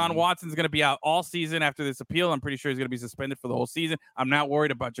 Deshaun Watson's going to be out all season after this appeal. I'm pretty sure he's going to be suspended for the whole season. I'm not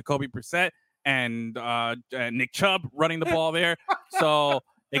worried about Jacoby Brissett and Nick Chubb running the ball there. So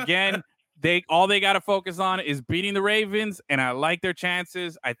again, all they got to focus on is beating the Ravens, and I like their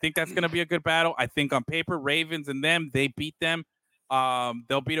chances. I think that's going to be a good battle. I think on paper, Ravens and them, they beat them.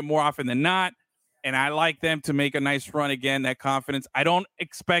 They'll beat them more often than not, and I like them to make a nice run again, that confidence. I don't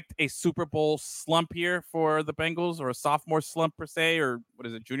expect a Super Bowl slump here for the Bengals, or a sophomore slump per se, or what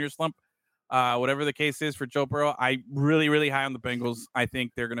is it, junior slump? Whatever the case is for Joe Burrow, I really, really high on the Bengals. I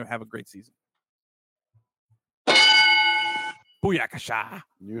think they're going to have a great season. Booyakasha.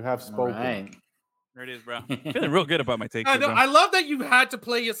 You have spoken. Right. There it is, bro. Feeling real good about my take. I here, know. bro. I love that you had to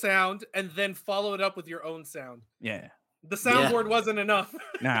play a sound and then follow it up with your own sound. Yeah. The soundboard wasn't enough.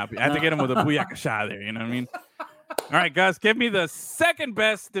 Nah, I have to get him with a booyakasha there. You know what I mean? All right, guys, give me the second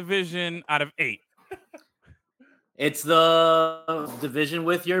best division out of 8. It's the division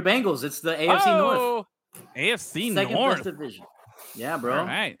with your Bengals. It's the AFC North. AFC Second North. best division. Yeah, bro. All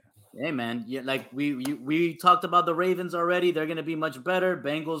right. Hey, man. Yeah, like we talked about the Ravens already. They're gonna be much better.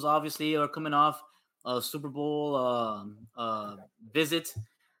 Bengals obviously are coming off a Super Bowl visit.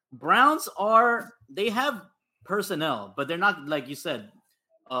 Browns they have personnel, but they're not, like you said.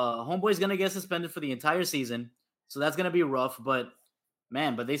 Homeboy's gonna get suspended for the entire season, so that's gonna be rough. But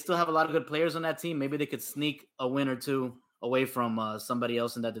they still have a lot of good players on that team. Maybe they could sneak a win or two away from somebody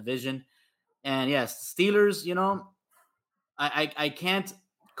else in that division. And yes, Steelers. You know, I can't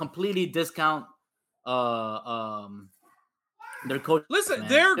completely discount their coach. Listen, man.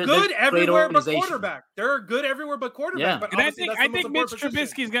 they're good great everywhere but organization. quarterback. They're good everywhere but quarterback. Yeah. But And I obviously think that's the Mitch most important Trubisky's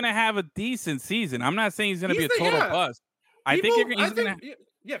position. going to have a decent season. I'm not saying he's going to be a He's the- total yeah. bust. I think People- he's going to.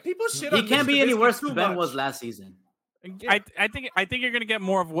 yeah, people shit He on can't Mitch be any Trubisky worse too than Ben much. was last season. Yeah. I think you're going to get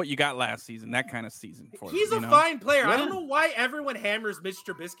more of what you got last season. That kind of season. For He's him, a you know? fine player. I Yeah. don't know why everyone hammers Mitch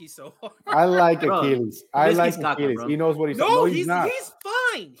Trubisky so hard. I like Bro, Achilles. I like Trubisky's cocky, Achilles. bro. He knows what he's No, he's not. he's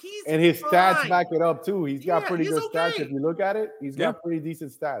fine. He's And his stats fine. back it up too. He's got Yeah, pretty he's good stats. okay. If you look at it, he's Yeah. got pretty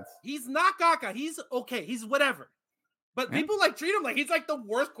decent stats. He's not Gaga. He's okay. He's whatever. But Yeah. people treat him like he's like the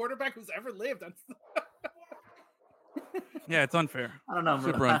worst quarterback who's ever lived. Yeah, it's unfair. I don't know,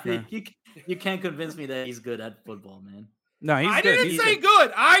 bro. Super unfair. You can't convince me that he's good at football, man. No, he's I good. didn't He's say good.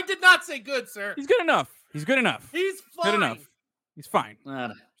 good. I did not say good, sir. He's good enough. He's good enough. He's fine. Good enough. He's fine. I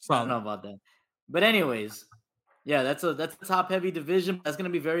don't Solid. know about that. But anyways, yeah, that's a top heavy division. That's gonna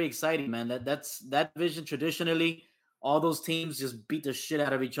be very exciting, man. That division traditionally all those teams just beat the shit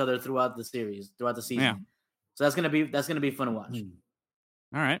out of each other throughout the season. Yeah. So that's gonna be fun to watch.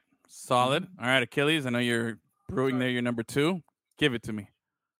 All right. Solid. All right, Achilles. I know you're brewing there. You're number 2. Give it to me.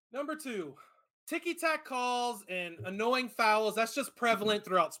 Number 2, ticky-tack calls and annoying fouls. That's just prevalent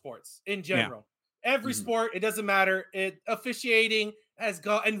throughout sports in general. Every sport, it doesn't matter. Officiating has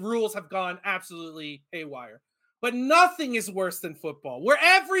gone and rules have gone absolutely haywire. But nothing is worse than football, where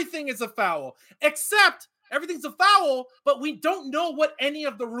everything is a foul, except everything's a foul, but we don't know what any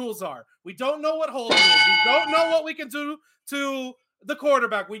of the rules are. We don't know what holding is. We don't know what we can do to the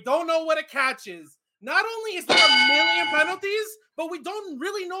quarterback. We don't know what a catch is. Not only is there a million penalties, but we don't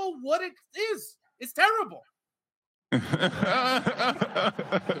really know what it is. It's terrible.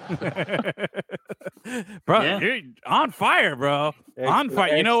 Bro, Yeah. you're on fire, bro. On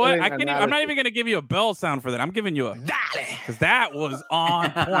fire. You know what? I'm not even gonna give you a bell sound for that. I'm giving you a because that was on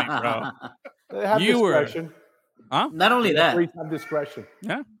point, bro. They have You were- discretion. Not only that, Referees have discretion.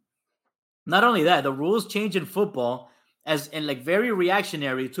 Yeah. not only that, the rules change in football as in like very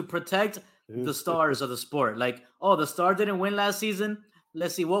reactionary to protect the stars of the sport. Like, oh, the star didn't win last season.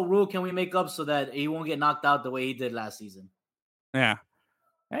 Let's see what rule can we make up so that he won't get knocked out the way he did last season. Yeah.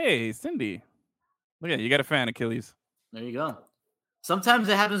 Hey, Cindy. Look at you. You got a fan, Achilles. There you go. Sometimes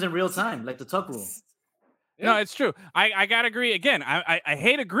it happens in real time, like the tuck rule. No, it's true. I gotta agree. Again, I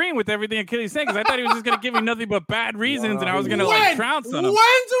hate agreeing with everything Achilles saying because I thought he was just gonna give me nothing but bad reasons, and I was gonna like trounce on him. When do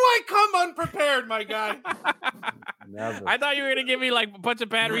I come unprepared, my guy? Never. I thought you were gonna give me like a bunch of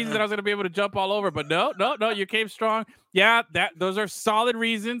bad reasons that I was gonna be able to jump all over, but no, you came strong. Yeah, those are solid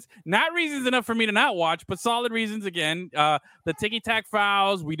reasons. Not reasons enough for me to not watch, but solid reasons again. The ticky-tack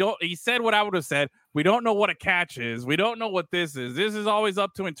fouls. He said what I would have said. We don't know what a catch is. We don't know what this is. This is always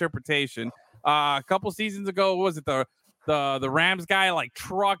up to interpretation. A couple seasons ago, what was it the Rams guy like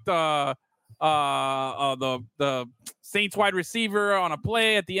trucked the Saints wide receiver on a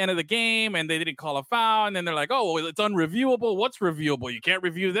play at the end of the game, and they didn't call a foul, and then they're like, oh, well, it's unreviewable. What's reviewable? You can't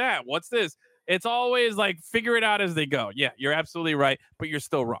review that. What's this? It's always like figure it out as they go. Yeah, you're absolutely right, but you're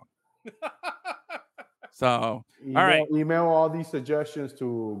still wrong. So, all right. Email all these suggestions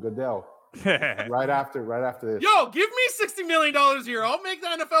to Goodell right after this. Yo, give me $60 million a year. I'll make the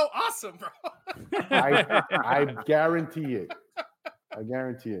NFL awesome, bro. I guarantee it. I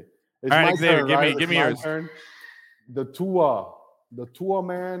guarantee it. It's All right, my Xavier, turn, give right? me It's my yours. turn. The Tua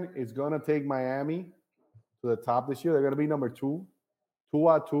man is gonna take Miami to the top this year. They're gonna be number 2.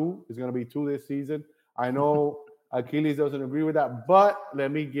 Tua 2 is gonna be 2 this season. I know Achilles doesn't agree with that, but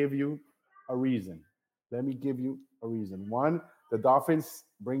let me give you a reason. One, the Dolphins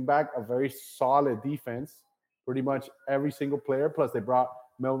bring back a very solid defense. Pretty much every single player. Plus, they brought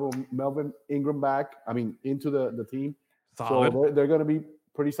Melvin Ingram back. Into the team. Solid. So they're going to be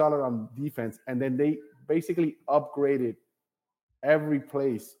pretty solid on defense. And then they basically upgraded every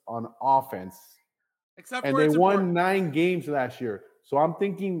place on offense. Except And for they it's won important. 9 games last year. So I'm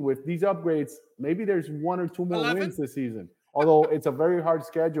thinking with these upgrades, maybe there's 1 or 2 more 11? wins this season. Although it's a very hard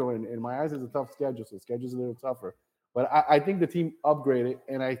schedule, and in my eyes, it's a tough schedule. So the schedule's a little tougher. But I think the team upgraded,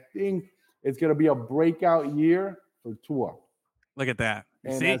 and I think it's going to be a breakout year for Tua. Look at that. You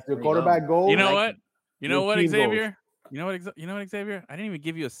And see? as the quarterback goes, You know what? You know your what, team Xavier? goes. You know what, Xavier? I didn't even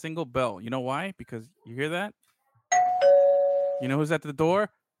give you a single bell. You know why? Because you hear that? You know who's at the door?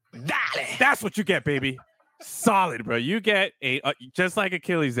 That's what you get, baby. Solid, bro. You get just like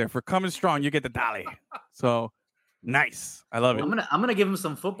Achilles there for coming strong. You get the dolly. So nice. I love it. I'm gonna give him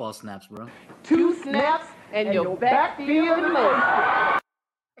some football snaps, bro. 2 snaps and your backfield low.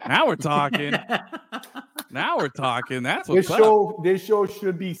 Now we're talking. That's what's this show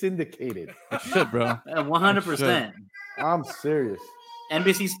should be syndicated. It should, bro. 100%. I'm serious.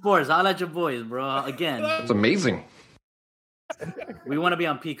 NBC Sports, holla at your boys, bro. Again, It's amazing. we want to be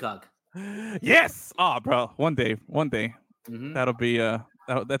on Peacock. Yes. Oh, bro. One day. Mhm. That'll be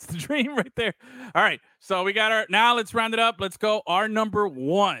that's the dream right there. All right. So we got now let's round it up. Let's go our number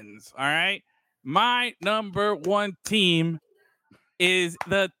ones. All right. My number 1 team is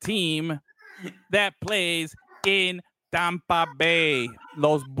the team that plays in Tampa Bay.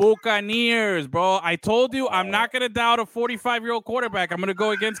 Los Buccaneers, bro. I told you I'm not going to doubt a 45-year-old quarterback. I'm going to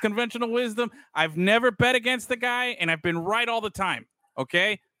go against conventional wisdom. I've never bet against the guy, and I've been right all the time.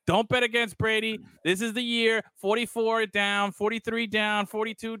 Okay? Don't bet against Brady. This is the year. 44 down, 43 down,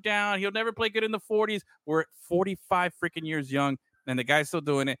 42 down. He'll never play good in the 40s. We're 45 freaking years young, and the guy's still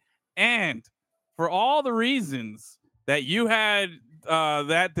doing it. And for all the reasons that you had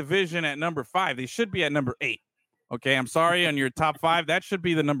that division at number 5, they should be at number 8. Okay, I'm sorry on your top 5. That should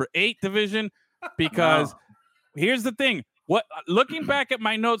be the number 8 division because here's the thing. Looking back at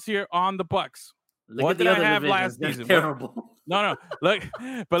my notes here on the Bucks, Look What at the did I other have divisions. last They're season? terrible. No. Look,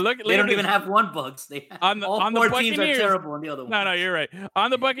 but look. They don't even have one Bucks. They On all the 4 teams are Buccaneers. terrible on the other one. No, you're right. On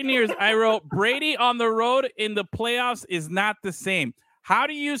the Buccaneers, I wrote Brady on the road in the playoffs is not the same. How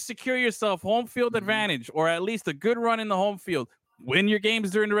do you secure yourself home field advantage or at least a good run in the home field? Win your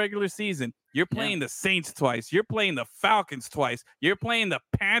games during the regular season. You're playing the Saints twice. You're playing the Falcons twice. You're playing the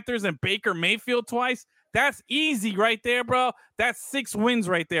Panthers and Baker Mayfield twice. That's easy right there, bro. That's 6 wins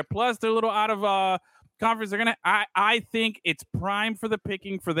right there. Plus, they're a little out of conference. I think it's prime for the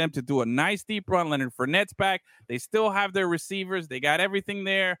picking for them to do a nice deep run. Leonard Fournette's back. They still have their receivers. They got everything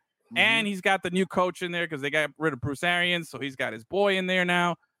there. And he's got the new coach in there because they got rid of Bruce Arians. So he's got his boy in there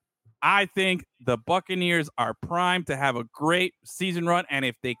now. I think the Buccaneers are primed to have a great season run. And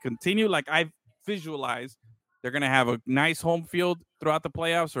if they continue like I visualize, they're going to have a nice home field throughout the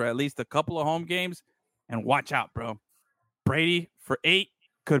playoffs or at least a couple of home games. And watch out, bro. Brady for 8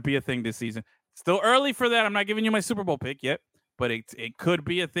 could be a thing this season. Still early for that. I'm not giving you my Super Bowl pick yet, but it could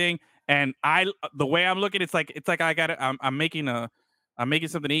be a thing. And the way I'm looking, it's like I'm making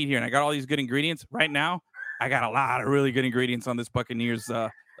something to eat here, and I got all these good ingredients right now. I got a lot of really good ingredients on this Buccaneers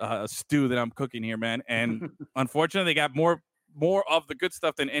stew that I'm cooking here, man. And unfortunately, they got more of the good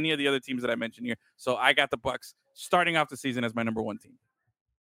stuff than any of the other teams that I mentioned here. So I got the Bucs starting off the season as my number 1 team.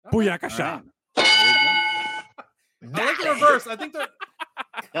 Booyakasha. I like the reverse. I think that.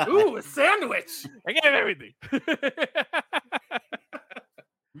 Ooh, a sandwich. I get everything.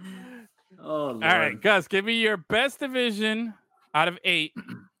 Oh, Lord. All right, Gus, give me your best division out of 8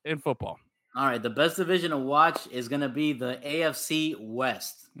 in football. All right, the best division to watch is going to be the AFC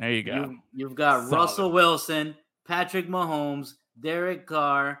West. There you go. You've got Solid. Russell Wilson, Patrick Mahomes, Derek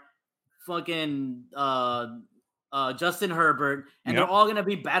Carr, fucking Justin Herbert, and they're all going to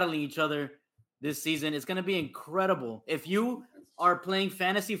be battling each other this season. It's going to be incredible. If you are playing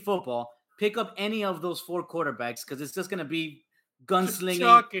fantasy football, pick up any of those 4 quarterbacks because it's just going to be gunslinging.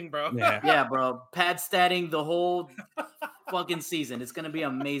 Shocking, bro. Yeah, bro. Pad statting the whole fucking season. It's going to be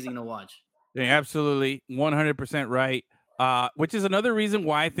amazing to watch. Yeah, absolutely. 100% right. Which is another reason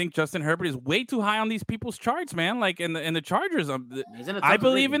why I think Justin Herbert is way too high on these people's charts, man. Like in the Chargers. I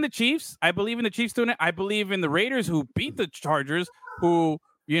believe in the Chiefs. I believe in the Chiefs doing it. I believe in the Raiders who beat the Chargers, who,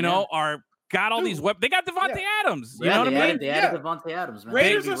 are got all these weapons. They got Devontae Adams. You know what I mean? They added Devontae Adams, man.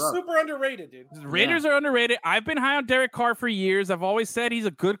 Raiders are super underrated, dude. Raiders are underrated. I've been high on Derek Carr for years. I've always said he's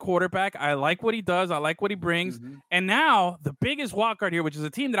a good quarterback. I like what he does. I like what he brings. And now the biggest wild card here, which is a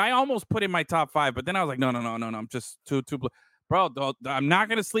team that I almost put in my top 5, but then I was like, no. I'm just too bro. I'm not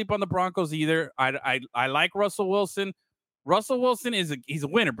going to sleep on the Broncos either. I like Russell Wilson. Russell Wilson he's a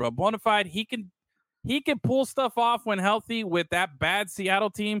winner, bro. Bonafide. He can pull stuff off when healthy with that bad Seattle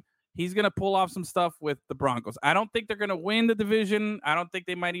team. He's going to pull off some stuff with the Broncos. I don't think they're going to win the division. I don't think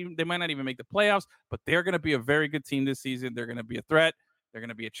they might not even make the playoffs, but they're going to be a very good team this season. They're going to be a threat. They're going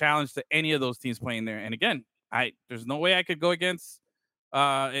to be a challenge to any of those teams playing there. And again, there's no way I could go against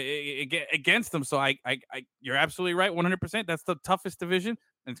them. So you're absolutely right. 100%. That's the toughest division.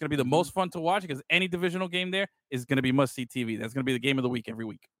 And it's going to be the most fun to watch because any divisional game there is going to be must-see TV. That's going to be the game of the week every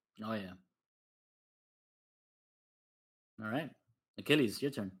week. Oh, yeah. All right. Achilles,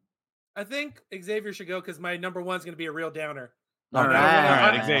 your turn. I think Xavier should go because my number 1 is going to be a real downer. All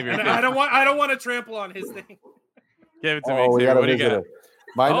right, Xavier. And I don't want to trample on his thing. Give it to me, Xavier. What do you got?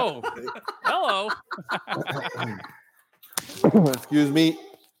 Hello. Excuse me.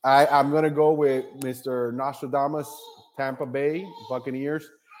 I'm going to go with Mr. Nostradamus, Tampa Bay Buccaneers.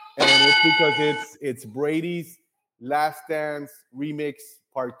 And it's because it's Brady's Last Dance Remix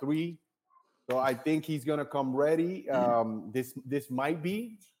Part 3. So I think he's going to come ready. This might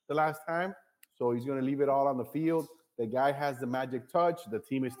be the last time. So he's going to leave it all on the field. The guy has the magic touch. The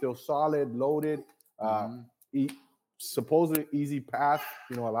team is still solid, loaded. Supposedly easy path.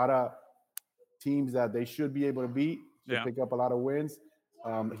 A lot of teams that they should be able to beat to pick up a lot of wins.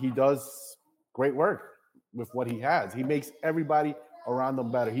 He does great work with what he has. He makes everybody around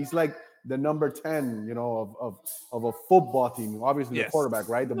them better. He's like the number 10, of a football team. Obviously the quarterback,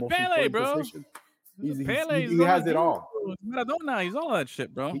 right? The most Pele, important bro. position. He has it all. Maradona, he's all that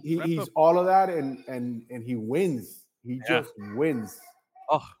shit, bro. He's all of that, and he wins. He just wins.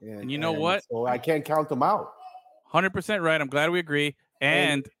 Oh, and you know what? So I can't count him out. 100% right. I'm glad we agree.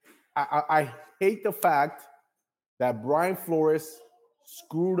 And I hate the fact that Brian Flores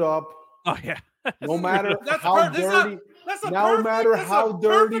screwed up. Oh yeah. No matter how dirty. No matter how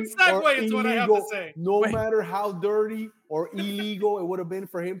dirty or illegal, no matter how dirty or illegal it would have been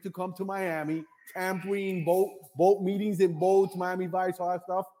for him to come to Miami, tampering boat meetings in boats, Miami Vice, all that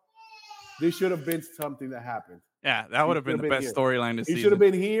stuff. This should have been something that happened. Yeah, that would have been should've the been best here. storyline this He season. should have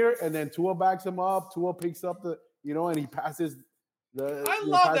been here, and then Tua backs him up. Tua picks up and he passes the. I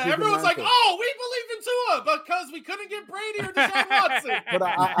love that. Everyone's like, "Oh, we believe in Tua because we couldn't get Brady or Deshaun Watson." But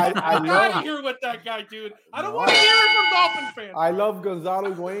I I'm out love of here with that guy, dude. I don't want to hear it from Dolphin fans. I love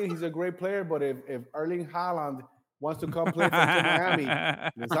Gonzalo Higuain. He's a great player, but if Erling Haaland wants to come play for Miami,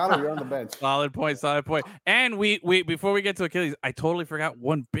 Gonzalo, you're on the bench. Solid point. And we before we get to Achilles, I totally forgot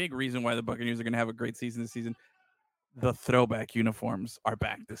one big reason why the Buccaneers are going to have a great season this season. The throwback uniforms are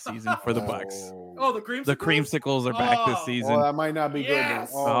back this season for the Bucks. Oh, the creamsicles? The creamsicles are back this season. Oh, that might not be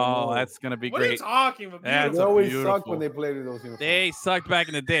Yes. good. Oh, that's going to be What great. are you talking about? That's They always beautiful. suck when they played in those uniforms. They sucked back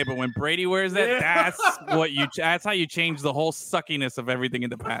in the day, but when Brady wears that, Yeah. that's how you change the whole suckiness of everything in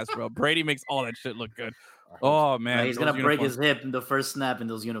the past, bro. Brady makes all that shit look good. Oh man, He's those gonna break his uniforms. hip in the first snap in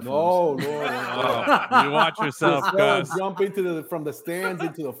those No, uniforms. Lord. Oh, you watch yourself, Gus. Jump from the stands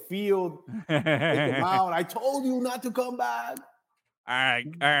into the field. Take him out. I told you not to come back. All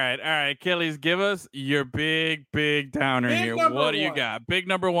right. Achilles, give us your big downer Big here. number What do you one. got? Big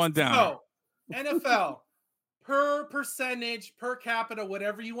number one downer. So, NFL, per percentage, per capita,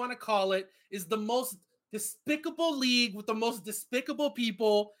 whatever you want to call it, is the most despicable league with the most despicable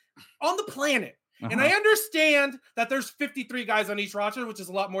people on the planet. And I understand that there's 53 guys on each roster, which is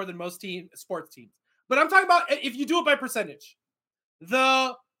a lot more than most sports teams. But I'm talking about if you do it by percentage.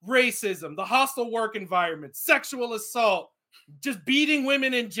 The racism, the hostile work environment, sexual assault, just beating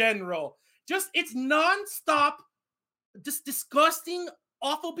women in general. It's nonstop, just disgusting,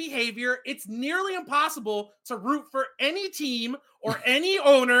 awful behavior. It's nearly impossible to root for any team or any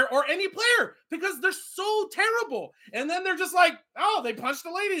owner or any player because they're so terrible. And then they're just like, oh, they punched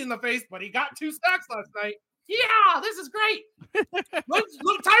a lady in the face, but he got 2 sacks last night. Yeah, this is great.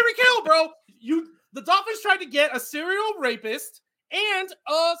 look, Tyreek Hill, bro. The Dolphins tried to get a serial rapist and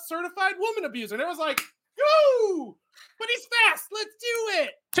a certified woman abuser. And it was like, go! But he's fast. Let's do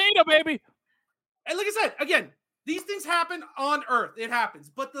it. Cheetah, baby. And like I said, again, these things happen on Earth. It happens,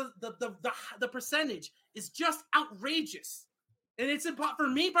 but the percentage is just outrageous, and it's for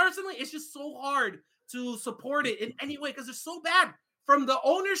me personally. It's just so hard to support it in any way because it's so bad from the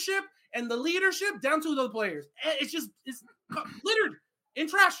ownership and the leadership down to the players. It's littered in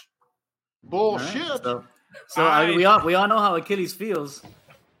trash. Bullshit. Right, so we all know how Achilles feels.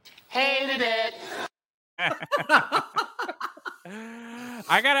 Hated it.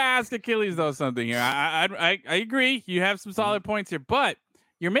 I gotta ask Achilles though something here. I agree. You have some solid points here, but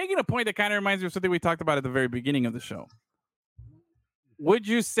you're making a point that kind of reminds me of something we talked about at the very beginning of the show. Would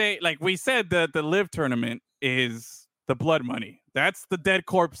you say, like we said, that the live tournament is the blood money? That's the dead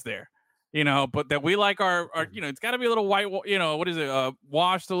corpse there, but that we like our it's got to be a little white, what is it,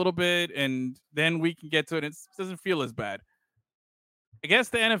 washed a little bit, and then we can get to it. It doesn't feel as bad. I guess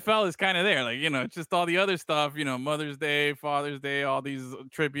the NFL is kind of there, like, it's just all the other stuff, Mother's Day, Father's Day, all these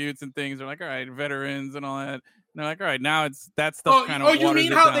tributes and things are like, all right, veterans and all that. And they're like, all right, now it's that stuff kind of. Oh, you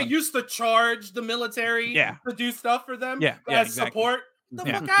mean how they used to charge the military to do stuff for them? Yeah, as exactly. support? Get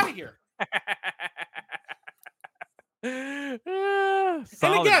the fuck out of here.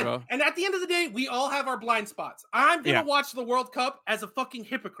 Solid, and again, bro. and at the end of the day, we all have our blind spots. I'm gonna watch the World Cup as a fucking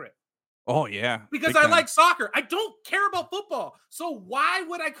hypocrite. Oh yeah, because big I time. like soccer. I don't care about football. So why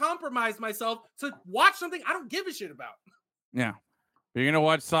would I compromise myself to watch something I don't give a shit about? Yeah. You're going to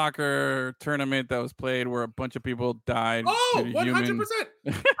watch soccer tournament that was played where a bunch of people died. Oh, due to human-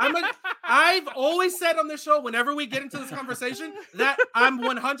 100%. I've always said on this show, whenever we get into this conversation, that I'm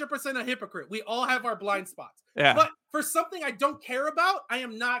 100% a hypocrite. We all have our blind spots. Yeah. But for something I don't care about, I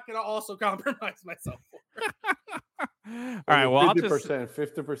am not going to also compromise myself for. All right. Well, I'll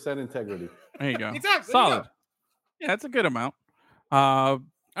 50% integrity. There you go. Exactly. Solid. Yeah, that's a good amount.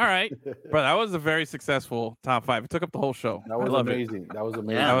 All right, bro. That was a very successful top 5. It took up the whole show. That was amazing. That was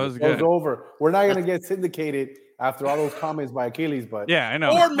amazing. Yeah, that was It good. was over. We're not gonna get syndicated after all those comments by Achilles, but Yeah, I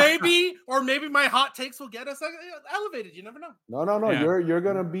know. Or maybe my hot takes will get us elevated. You never know. no. Yeah. You're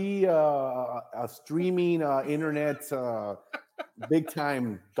gonna be a streaming internet big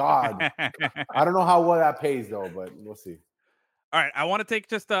time god. I don't know how well that pays though, but we'll see. All right, I want to take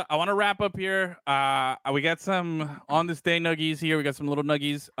I want to wrap up here. We got some on this day nuggies here. We got some little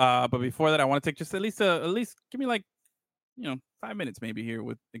nuggies. But before that, I want to take just at least give me 5 minutes maybe here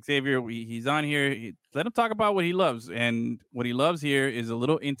with Xavier. He's on here. Let him talk about what he loves, and what he loves here is a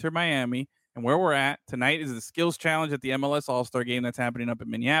little Inter Miami. And where we're at tonight is the skills challenge at the MLS All-Star game that's happening up in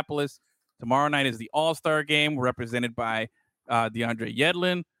Minneapolis. Tomorrow night is the All-Star game represented by DeAndre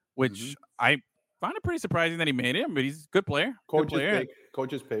Yedlin, which I find it pretty surprising that he made him, but he's a good player.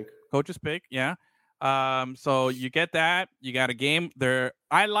 Coach's pick. Yeah. So you get that. You got a game there.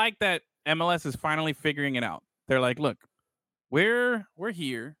 I like that MLS is finally figuring it out. They're like, look, we're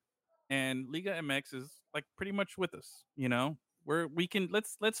here, and Liga MX is like pretty much with us.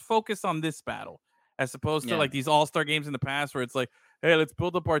 Let's focus on this battle as opposed to like these all-star games in the past where it's like, hey, let's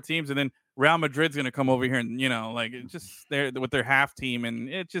build up our teams, and then Real Madrid's gonna come over here and like it's just they're with their half team, and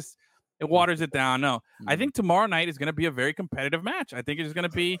it waters it down. No, I think tomorrow night is gonna be a very competitive match. I think it's gonna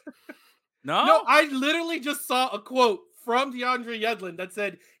be No, I literally just saw a quote from DeAndre Yedlin that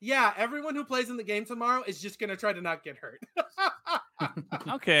said, yeah, everyone who plays in the game tomorrow is just going to try to not get hurt.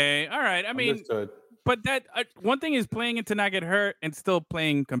 Okay. All right. I mean, Understood. but that one thing is playing it to not get hurt and still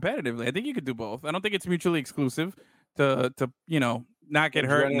playing competitively. I think you could do both. I don't think it's mutually exclusive to not get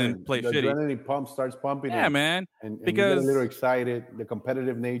hurt and then play shitty. The adrenaline pump starts pumping. Yeah, man. And because you get a little excited, the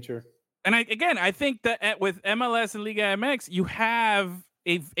competitive nature. And I think that with MLS and Liga MX, you have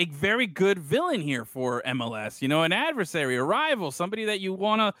a very good villain here for MLS, an adversary, a rival, somebody that you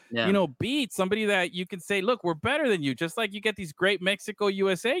want to, beat, somebody that you can say, look, we're better than you. Just like you get these great Mexico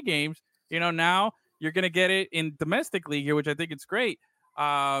USA games, now you're going to get it in domestic league here, which I think it's great.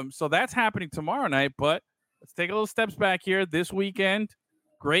 So that's happening tomorrow night, but let's take a little steps back here this weekend.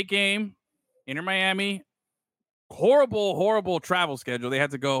 Great game. Inter Miami, horrible travel schedule. They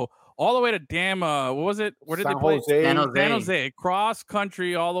had to go all the way to what was it? Where did they play? San Jose. Cross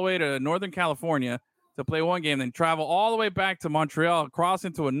country all the way to Northern California to play one game, then travel all the way back to Montreal, cross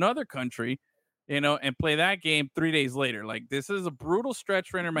into another country, and play that game 3 days later. Like, this is a brutal stretch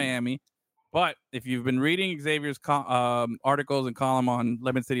for Inter Miami. But if you've been reading Xavier's articles and column on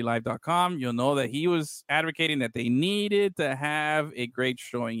LemonCityLive.com, you'll know that he was advocating that they needed to have a great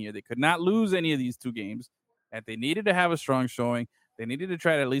showing here. They could not lose any of these two games, that they needed to have a strong showing. They needed to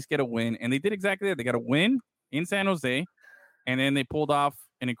try to at least get a win, and they did exactly that. They got a win in San Jose, and then they pulled off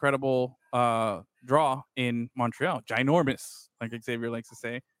an incredible draw in Montreal. Ginormous, like Xavier likes to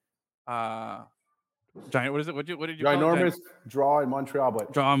say. Giant. What is it? What did you Ginormous draw in Montreal,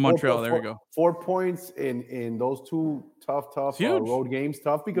 but draw in Montreal. There we go. 4 points in those two tough road games.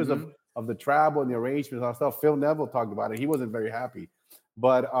 Tough because of the travel and the arrangements and stuff. Phil Neville talked about it. He wasn't very happy.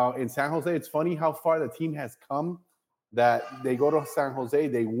 But in San Jose, it's funny how far the team has come. That they go to San Jose,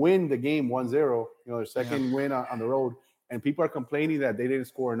 they win the game 1-0, their second win on the road, and people are complaining that they didn't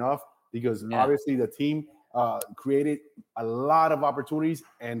score enough because obviously the team created a lot of opportunities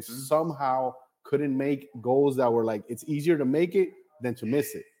and somehow couldn't make goals that were like, it's easier to make it than to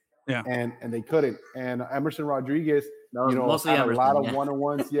miss it. Yeah. And they couldn't. And Emerson Rodriguez, mostly had Emerson, a lot of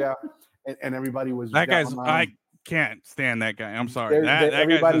one-on-ones, and everybody was that guy's I can't stand that guy. I'm sorry.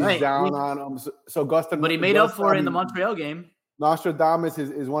 Everybody's down on him. So Gustin, but he made up for it in the Montreal game. Nostradamus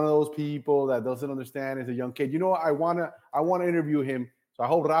is one of those people that doesn't understand as a young kid. I want to interview him. So I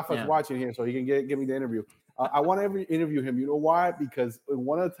hope Rafa's watching here so he can give me the interview. I want to interview him. You know why? Because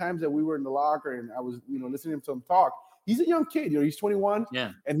one of the times that we were in the locker and I was listening to him talk, he's a young kid. He's 21.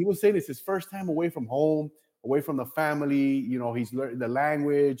 Yeah. And he was saying it's his first time away from home, away from the family. He's learned the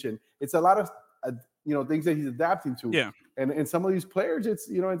language, and it's a lot of things that he's adapting to. Yeah. And some of these players, it's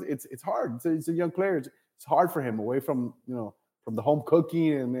hard. It's a young player. It's hard for him away from from the home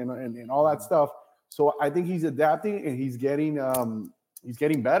cooking and all that stuff. So I think he's adapting and he's getting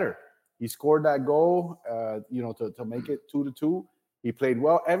better. He scored that goal, to make it 2-2. He played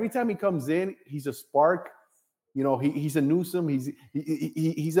well. Every time he comes in, he's a spark. He's a Newsome.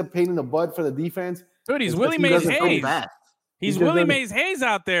 He's a pain in the butt for the defense. Dude, he's Willie Mays Hayes. He's Willie Mays Hayes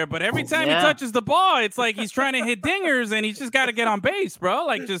out there, but every time he touches the ball, it's like he's trying to hit dingers, and he's just got to get on base, bro.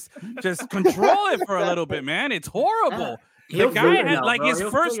 Like just control it for a little bit, man. It's horrible. The guy had his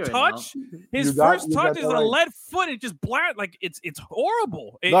first touch. His first touch is a lead foot. It just blared. Like it's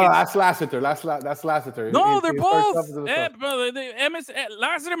horrible. That's Lassiter. That's Lassiter. No, they're both.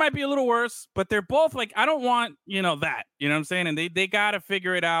 Lassiter might be a little worse, but they're both like, I don't want that. You know what I'm saying? And they got to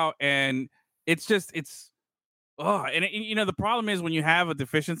figure it out. And it's the problem is when you have a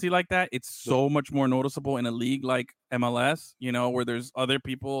deficiency like that, it's so much more noticeable in a league like MLS. Where there's other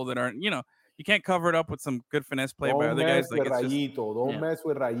people that aren't. You can't cover it up with some good finesse play by other guys. Like Don't mess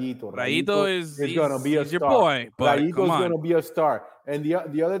with Rayito. Rayito is going to be a star. Your boy, but Rayito's going to be a star. And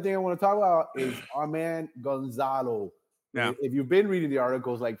the other thing I want to talk about is our man Gonzalo. Yeah. If you've been reading the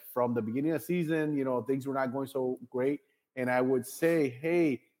articles, like from the beginning of the season, things were not going so great. And I would say,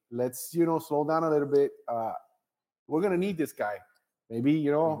 hey, let's slow down a little bit. We're going to need this guy.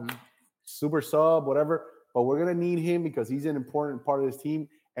 Maybe super sub, whatever. But we're going to need him because he's an important part of this team.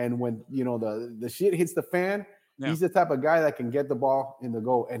 And when the shit hits the fan, he's the type of guy that can get the ball in the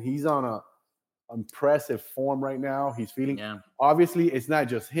goal. And he's on a impressive form right now. He's feeling. Obviously, it's not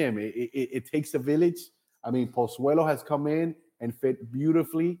just him. It takes a village. I mean, Pozuelo has come in and fit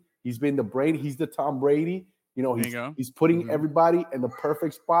beautifully. He's been the Brady. He's the Tom Brady. You know, There you go. he's putting Mhm. everybody in the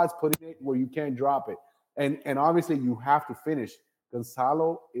perfect spots, putting it where you can't drop it. And obviously you have to finish.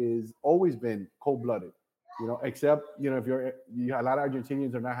 Gonzalo is always been cold-blooded, you know, except, you know, if a lot of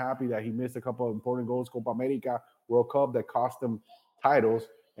Argentinians are not happy that he missed a couple of important goals, Copa America, World Cup, that cost him titles.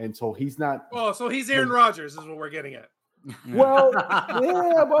 And so he's not. Oh, so he's Aaron Rodgers, is what we're getting at. Well,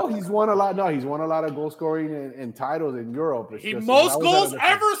 yeah, well, he's won a lot. No, he's won a lot of goal scoring and titles in Europe. It's He just- most that was goals at a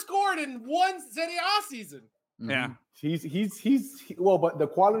different- ever scored in one Serie A season. Yeah. Well, but the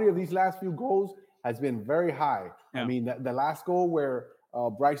quality of these last few goals has been very high. Yeah. I mean, the last goal where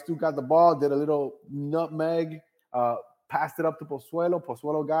Bryce Duke got the ball, did a little nutmeg, passed it up to Pozuelo.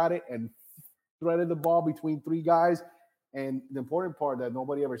 Pozuelo got it and threaded the ball between three guys. And the important part that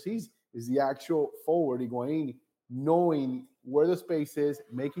nobody ever sees is the actual forward, Higuain, knowing where the space is,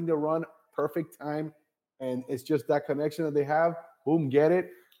 making the run, perfect time. And it's just that connection that they have. Boom, get it.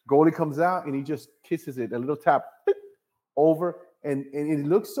 Goalie comes out and he just kisses it, a little tap beep, over. And it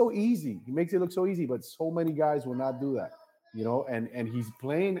looks so easy. He makes it look so easy, but so many guys will not do that, you know. And he's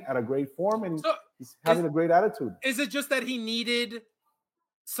playing at a great form and So he's having a great attitude. is it just that he needed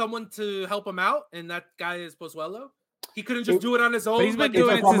someone to help him out, and that guy is Pozuelo? He couldn't just do it on his own. But he's been like-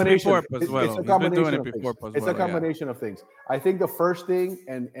 doing It's it a since combination. before It's Pozuelo. a He's been combination doing it of before things. Pozuelo. It's a combination of things. I think the first thing,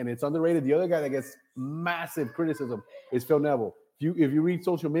 and it's underrated, the other guy that gets massive criticism is Phil Neville. If you read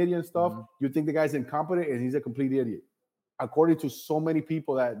social media and stuff, you think the guy's incompetent and he's a complete idiot, according to so many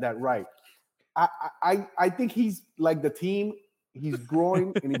people that write. I think he's like the team. He's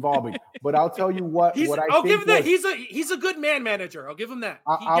growing and evolving. But I'll tell you what. I'll give him that. He's a good man manager. I'll give him that.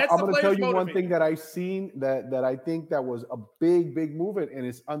 He I'm gets the going to tell players you one motivated. thing that I've seen that I think that was a big movement and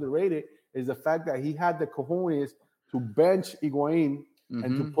it's underrated is the fact that he had the cojones to bench Higuain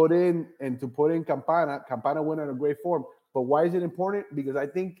and to put in Campana. Campana went on a great form. But why is it important? Because I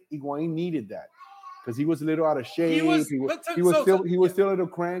think Higuain needed that because he was a little out of shape. He was still a little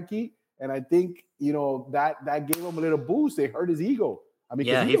cranky. And I think, you know, that gave him a little boost. It hurt his ego. I mean,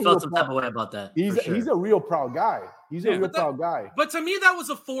 Yeah, he felt some type of way about that. He's a real proud guy. He's a real proud guy. But to me, that was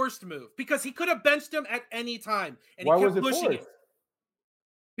a forced move because he could have benched him at any time, and Why he was kept it pushing forced? it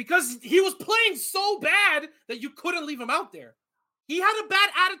because he was playing so bad that you couldn't leave him out there. He had a bad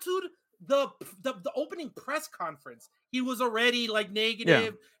attitude. The opening press conference, he was already like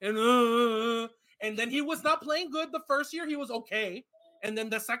negative and then he was not playing good. The first year he was okay, and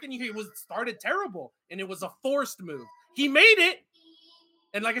then the second year he started terrible, and it was a forced move. He made it,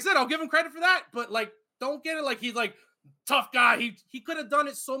 and like I said, I'll give him credit for that. But like, don't get it like he's like tough guy. He could have done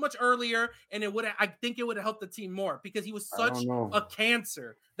it so much earlier, and I think it would have helped the team more because he was such a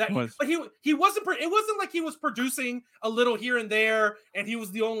cancer that. But he wasn't. It wasn't like he was producing a little here and there, and he was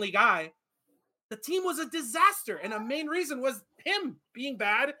the only guy. The team was a disaster, and a main reason was him being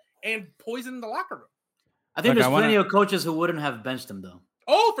bad and poisoning the locker room. I think there's plenty of coaches who wouldn't have benched him though.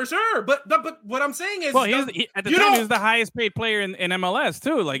 Oh, for sure. But what I'm saying is, well, at the time he was the highest paid player in MLS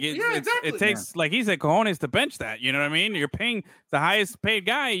too. Like it takes like he said, cojones to bench that. You know what I mean? You're paying the highest paid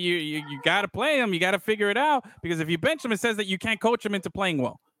guy. You got to play him. You got to figure it out because if you bench him, it says that you can't coach him into playing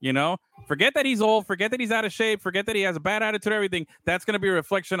well. You know, forget that he's old. Forget that he's out of shape. Forget that he has a bad attitude. Everything that's going to be a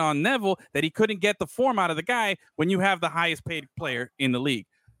reflection on Neville that he couldn't get the form out of the guy when you have the highest paid player in the league.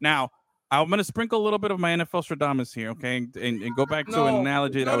 Now, I'm going to sprinkle a little bit of my NFL Stradamus here, okay, and go back to an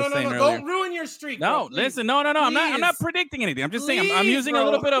analogy that I was saying earlier. Don't ruin your streak. No, bro, listen, no. I'm not predicting anything. I'm just saying I'm using a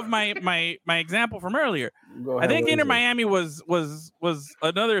little bit of my example from earlier. I think Inter Miami was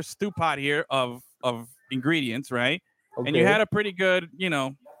another stew pot here of ingredients, right? Okay. And you had a pretty good, you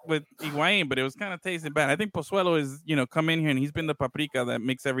know, with Higuain, but it was kind of tasting bad. I think Pozuelo is, you know, come in here and he's been the paprika that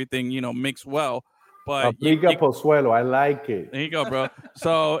makes everything, you know, mix well. But Paprika Pozuelo, I like it. There you go, bro.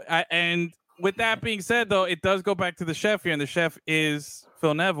 So, and with that being said, though, it does go back to the chef here, and the chef is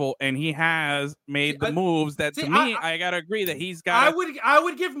Phil Neville, and he has made the moves that, to me, I gotta agree that he's got. I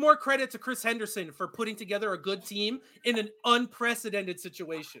would give more credit to Chris Henderson for putting together a good team in an unprecedented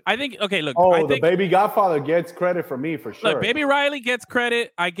situation. I think. Okay, look. Oh, the baby Godfather gets credit for me for sure. Look, baby Riley gets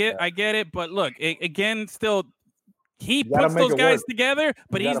credit. I get it, but look, again, still. He puts those guys together,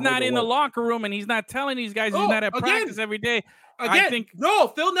 but he's not in the locker room, and he's not telling these guys he's not at practice every day. I think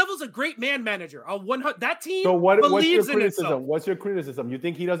Phil Neville's a great man manager. That team what's your believes in criticism? itself. What's your criticism? You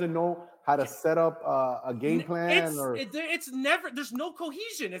think he doesn't know how to set up a game plan? It's never. There's no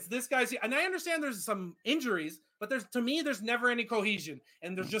cohesion. It's this guy's, and I understand there's some injuries, but there's never any cohesion,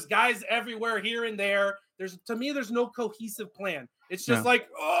 and there's just guys everywhere here and there. There's no cohesive plan. It's just like,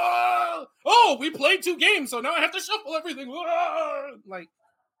 oh, we played 2 games, so now I have to shuffle everything. Like,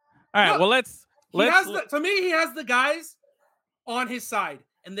 all right, well, let's. To me, he has the guys on his side,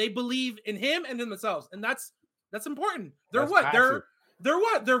 and they believe in him and in themselves, and that's That's important. They're That's what? massive. They're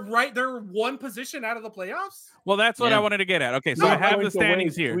what? They're right. They're one position out of the playoffs. Well, that's what Yeah. I wanted to get at. Okay, so I have the 3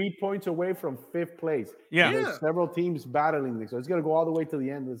 standings here. 3 points away from 5th place. Yeah. There's Yeah. several teams battling this, so it's gonna go all the way to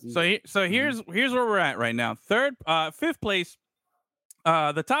the end of the season. So here's where we're at right now. Fifth place.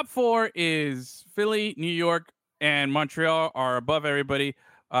 The top 4 is Philly, New York, and Montreal are above everybody.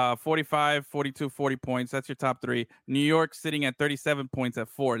 45, 42, 40 points. That's your top 3. New York sitting at 37 points at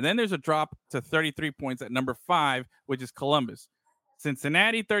 4. And then there's a drop to 33 points at number 5, which is Columbus.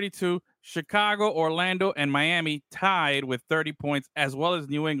 Cincinnati 32, Chicago, Orlando, and Miami tied with 30 points, as well as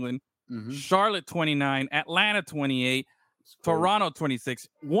New England. Charlotte 29, Atlanta 28, Toronto 26.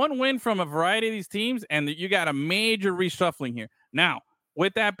 One win from a variety of these teams, and you got a major reshuffling here. Now,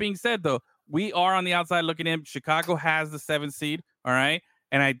 with that being said, though, we are on the outside looking in. Chicago has the 7th seed, all right?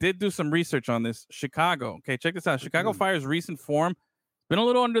 And I did do some research on this. Chicago, okay, check this out. Chicago Fire's recent form been a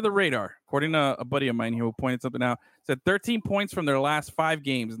little under the radar, according to a buddy of mine here who pointed something out. Said 13 points from their last 5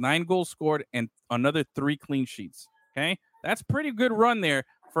 games, 9 goals scored, and another 3 clean sheets. Okay, that's pretty good run there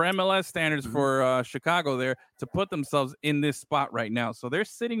for MLS standards for Chicago there to put themselves in this spot right now. So they're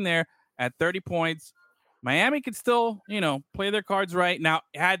sitting there at 30 points. Miami could still, play their cards right. Now,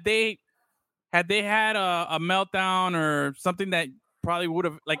 had they had a meltdown or something that probably would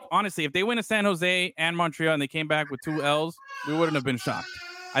have, honestly, if they went to San Jose and Montreal and they came back with 2 L's, we wouldn't have been shocked.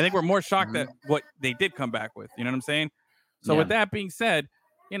 I think we're more shocked at what they did come back with. You know what I'm saying? So with that being said,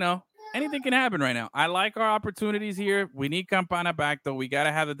 anything can happen right now. I like our opportunities here. We need Campana back, though. We got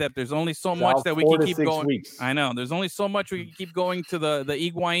to have the depth. There's only so much that we can keep going. Weeks. I know. There's only so much we can keep going to the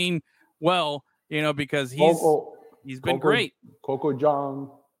Higuain well, because he's been great. Coco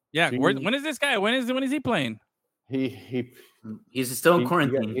John. Yeah. When is this guy? When is he playing? He's still in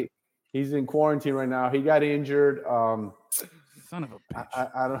quarantine. He's in quarantine right now. He got injured. Son of a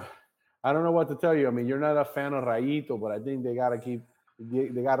bitch. I don't know what to tell you. I mean, you're not a fan of Rayito, but I think they gotta keep.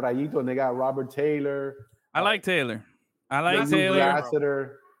 They got Rayito and they got Robert Taylor. I like Taylor.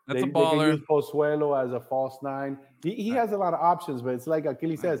 Lassiter. That's a baller. They can use Pozuelo as a false 9. He has a lot of options, but it's like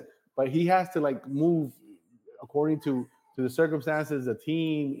Achilles says. But he has to move according to the circumstances, the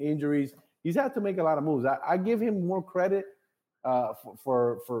team, injuries. He's had to make a lot of moves. I give him more credit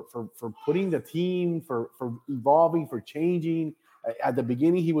for putting the team, for evolving, for changing. At the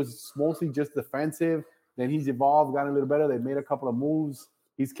beginning, he was mostly just defensive. Then he's evolved, gotten a little better. They made a couple of moves.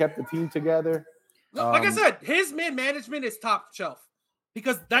 He's kept the team together. Like I said, his man management is top shelf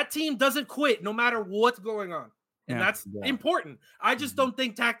because that team doesn't quit no matter what's going on. And that's important. I just don't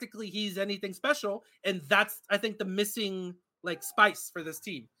think tactically he's anything special. And that's, I think, the missing spice for this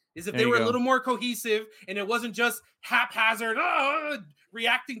team. Is if they were a little more cohesive and it wasn't just haphazard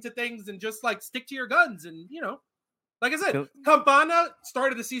reacting to things and just stick to your guns. And, like I said, Campana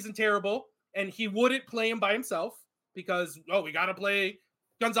started the season terrible and he wouldn't play him by himself because, we got to play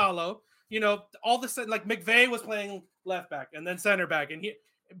Gonzalo. All of a sudden, McVay was playing left back and then center back. And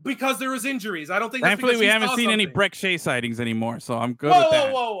because there was injuries. I don't think thankfully we haven't seen any Breck Shea sightings anymore. So I'm good with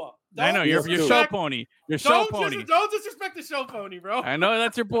that. Whoa. I know you're show pony. You're show pony. Don't disrespect the show pony, bro. I know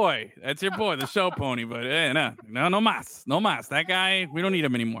that's your boy. That's your boy, the show pony. But no mas. That guy, we don't need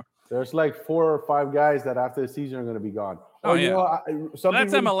him anymore. There's 4 or 5 guys that after the season are going to be gone.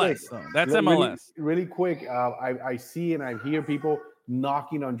 That's MLS. That's MLS. Really quick, I see and I hear people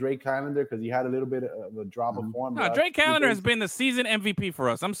knocking on Drake Callender because he had a little bit of a drop of form. No, Drake Callender has been the season MVP for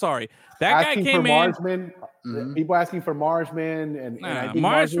us. I'm sorry. That guy came in. Marshman, people asking for Marshman, and I think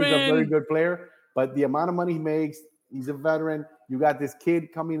Marshman's a very good player. But the amount of money he makes, he's a veteran. You got this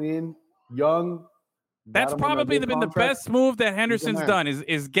kid coming in, young. That's probably been the best move that Henderson's done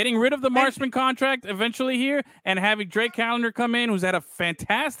is getting rid of the Marshman contract eventually here and having Drake Callender come in, who's had a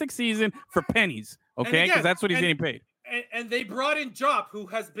fantastic season for pennies. Okay, because that's what he's getting paid. And they brought in Jop, who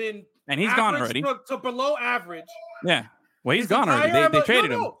has been he's gone already to below average. Yeah, well, he's gone already. They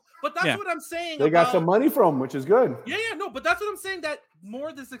traded him. But that's what I'm saying. They got some money from him, which is good. But that's what I'm saying. That more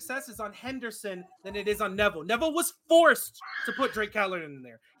of the success is on Henderson than it is on Neville. Neville was forced to put Drake Callender in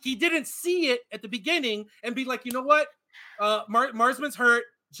there. He didn't see it at the beginning and be like, you know what, Marsman's hurt.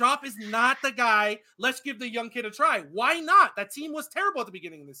 Jop is not the guy. Let's give the young kid a try. Why not? That team was terrible at the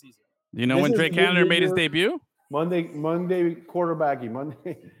beginning of the season. You know when Drake Callender made his debut? Monday quarterbacking.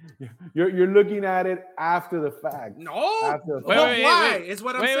 Monday, you're looking at it after the fact. No, wait, is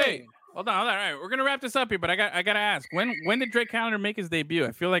what I'm saying. Hold on. All right, we're gonna wrap this up here, but I gotta ask when did Drake Callender make his debut?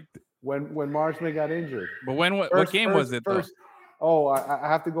 I feel like when Marshman got injured. But what game was it? Oh, I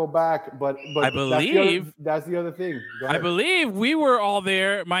have to go back, but I believe that's the other thing. Go I ahead. believe we were all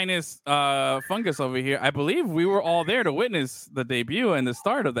there, minus Fungus over here. I believe we were all there to witness the debut and the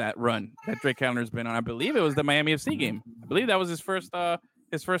start of that run that Drake Callner's been on. I believe it was the Miami FC game. I believe that was his first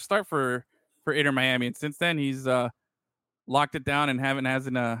start for Inter Miami, and since then he's locked it down and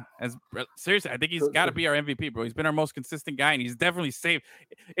seriously, I think he's got to be our MVP, bro. He's been our most consistent guy, and he's definitely saved.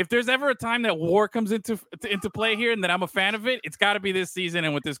 If there's ever a time that war comes into play here and that I'm a fan of it, it's got to be this season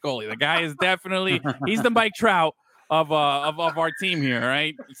and with this goalie. The guy is definitely he's the Mike Trout of our team here,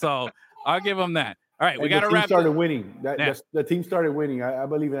 right? So I'll give him that. All right, we got to wrap. Started winning. The team started winning. I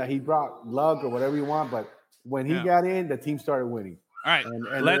believe that he brought luck or whatever you want, but when he got in, the team started winning. All right,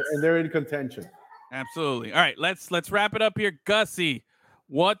 and they're in contention. Absolutely. All right, let's wrap it up here. Gussie,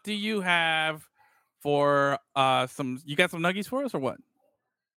 what do you have for you got some nuggies for us or what?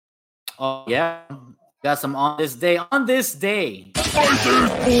 Oh yeah. Got some on this day. On this day.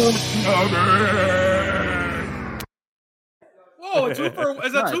 Whoa, is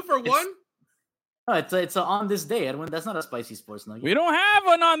that 2 for 1? No, it's a on this day, Edwin. That's not a spicy sports nugget. We don't have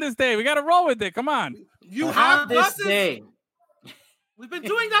one on this day. We got to roll with it. Come on. You have this day. We've been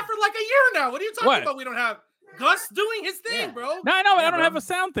doing that for like a year now. What are you talking about? We don't have Gus doing his thing, bro. No, I know, but I don't have a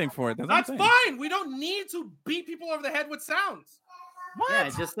sound thing for it. That's fine. We don't need to beat people over the head with sounds. What?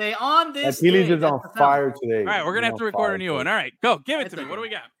 Yeah, just say on this Achilles day. is on fire today. All right, we're going to have to record a new one. All right, go. Give it to me. What do we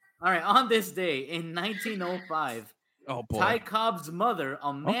got? All right, on this day in 1905, Ty Cobb's mother,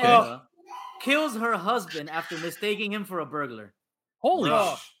 Amanda, kills her husband after mistaking him for a burglar. Holy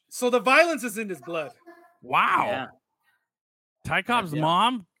shit. So the violence is in his blood. Wow. Yeah. Ty Cobb's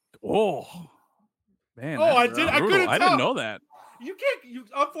mom? Oh. Man. I couldn't tell. I didn't know that.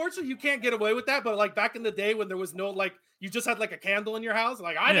 Unfortunately, you can't get away with that. But like back in the day when there was no you just had like a candle in your house.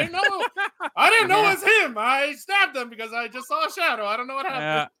 Like I didn't know it was him. I stabbed him because I just saw a shadow. I don't know what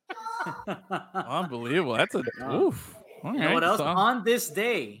happened. Unbelievable. That's a oof. You know what else? On this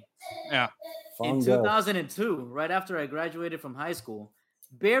day. Yeah. In 2002, right after I graduated from high school,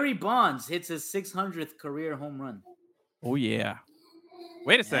 Barry Bonds hits his 600th career home run. Oh yeah.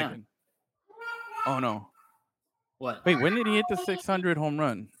 Wait a second. Oh no. What? Wait, when did he hit the 600 home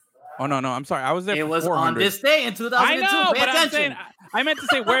run? Oh no, I'm sorry. I was there. It for was 400. on this day in 2002. I know, Pay but attention. I'm saying I meant to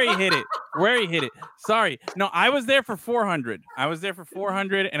say where he hit it. Where he hit it. Sorry. No, I was there for 400. I was there for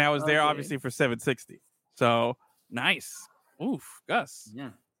 400, and I was there obviously for 760. So nice. Oof, Gus.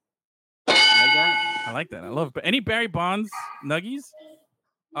 Yeah. I like that. I love it. But any Barry Bonds nuggies?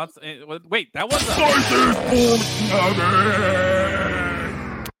 Wait, that was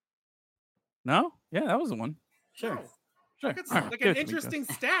No? Yeah, that was the one. Sure. It's like an interesting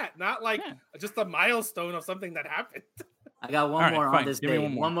stat, not like just a milestone of something that happened. I got one more on this day.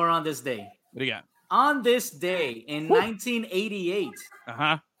 One more on this day. What do you got? On this day in 1988,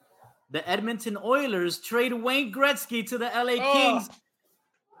 the Edmonton Oilers trade Wayne Gretzky to the LA Kings.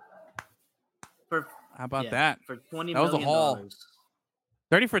 How about that? For $20 that was million. A haul.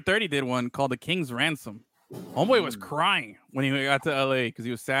 30 for 30 did one called the King's Ransom. Homeboy was crying when he got to LA because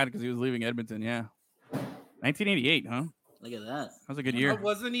he was sad because he was leaving Edmonton. Yeah. 1988, huh? Look at that. That was a good year. I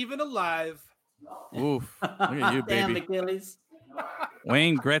wasn't even alive. Oof. Look at you, baby. Damn, Achilles.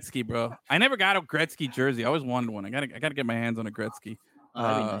 Wayne Gretzky, bro. I never got a Gretzky jersey. I always wanted one. I gotta get my hands on a Gretzky. Oh,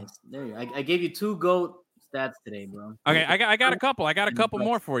 that'd be nice. There you go. I gave you 2 GOAT stats today, bro. Okay, I got a couple. I got a couple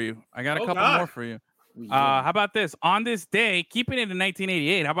more for you. How about this? On this day, keeping it in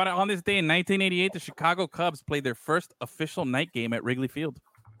 1988. How about it on this day in 1988, the Chicago Cubs played their first official night game at Wrigley Field.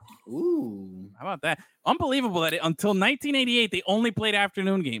 Ooh. How about that? Unbelievable that until 1988, they only played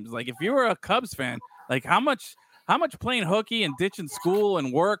afternoon games. Like, if you were a Cubs fan, like how much playing hooky and ditching school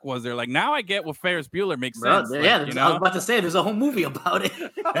and work was there? Like, now I get what Ferris Bueller makes sense. Yeah, I was about to say, there's a whole movie about it.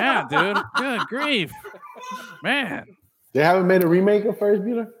 Yeah, dude. Good grief. Man. They haven't made a remake of Ferris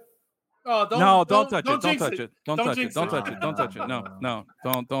Bueller? Oh, don't touch it. No,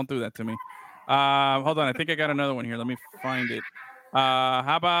 don't do that to me. Hold on. I think I got another one here. Let me find it.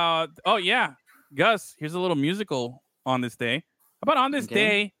 How about? Oh yeah, Gus. Here's a little musical on this day. How about on this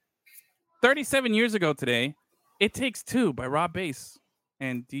day, 37 years ago today, "It Takes Two" by Rob Bass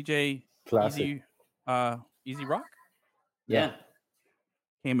and DJ Classic. Easy Rock. Yeah,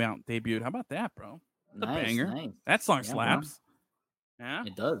 came out, debuted. How about that, bro? It's a banger. Nice. That song slaps. Yeah,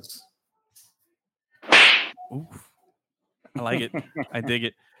 it does. Oof. I like it. I dig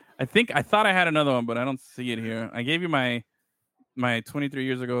it. I thought I had another one, but I don't see it here. I gave you my 23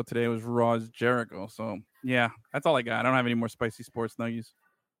 years ago today was Raw's Jericho. So yeah, that's all I got. I don't have any more spicy sports nuggies.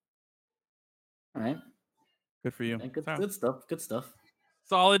 All right. Good for you. Yeah, good stuff. Good stuff.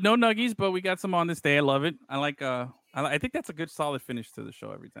 Solid. No nuggies, but we got some on this day. I love it. I like. I think that's a good, solid finish to the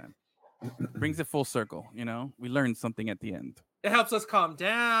show every time. Brings it full circle. You know, we learned something at the end. It helps us calm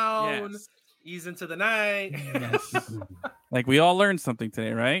down, Yes. ease into the night. Yes. Like we all learned something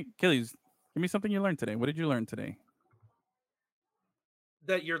today, right? Achilles, give me something you learned today. What did you learn today?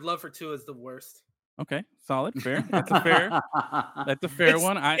 That your love for Tua is the worst. Okay, solid, fair. That's a fair. That's a fair It's-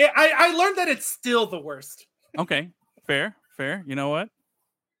 one. I learned that it's still the worst. Okay, fair. You know what?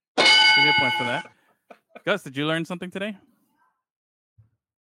 Give me a point for that. Gus, did you learn something today?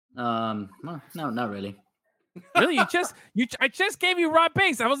 No, not really. Really? I just gave you raw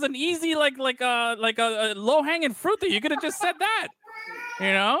base. That was an easy, like a low hanging fruit that you could have just said that.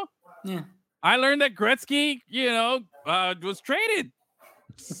 You know? Yeah. I learned that Gretzky, was traded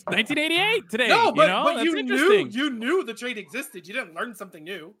 1988 today. No, but, you know? but That's you interesting. knew the trade existed. You didn't learn something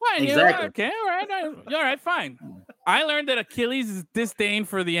new. Well, I knew- Exactly. Okay, all right, fine. I learned that Achilles' disdain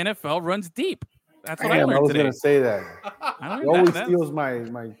for the NFL runs deep. That's what I Damn, I learned was today. gonna say that. I learned He always that. steals my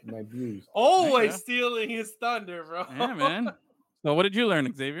views. Always Yeah. stealing his thunder, bro. Yeah, man. So, what did you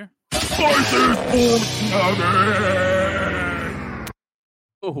learn, Xavier?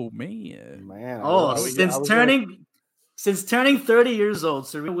 Oh man. Man. Oh, I was since gonna- turning 30 years old,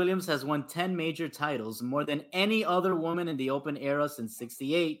 Serena Williams has won 10 major titles, more than any other woman in the Open era since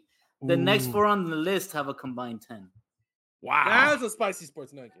 '68. The next Ooh. four on the list have a combined 10. Wow. That's a spicy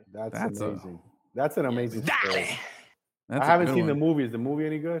sports nugget. That's a- amazing. That's an amazing story. That's I a haven't good seen the one. movie. Is the movie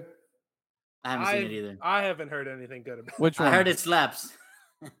any good? I haven't seen it either. I haven't heard anything good about Which one? I heard it slaps.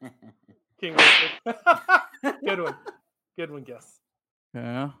 King Richard. Good one, guess.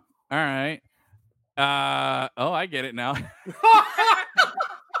 Yeah. All right. I get it now.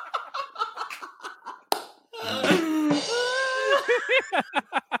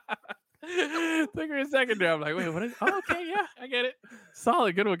 Took me a second there. I'm like, wait, what is? Oh, okay, yeah, I get it.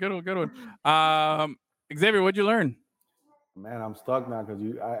 Solid, good one. Xavier, what'd you learn? Man, I'm stuck now because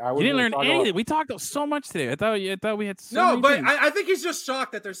I You didn't learn anything. We talked so much today. I thought we had so No, many but things. I think he's just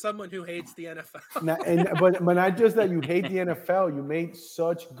shocked that there's someone who hates the NFL. but not just that you hate the NFL. You made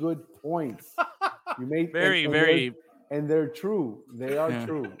such good points. You made very. and they're true. They are Yeah.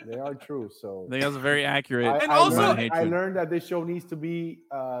 true. They are true. So I think that was very accurate. And also- amount of I hatred. learned that this show needs to be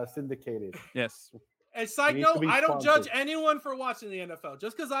syndicated. Yes. And side Needs to note, be I don't judge sponsored. anyone for watching the NFL.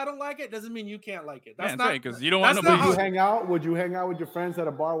 Just because I don't like it doesn't mean you can't like it. Yeah, That's that's not right, 'cause you don't want that's nobody- not Would how- you hang out? Would you hang out with your friends at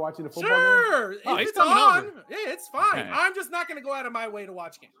a bar watching the football game? Sure, Oh, if he's it's coming on, over. yeah, it's fine. Okay. I'm just not going to go out of my way to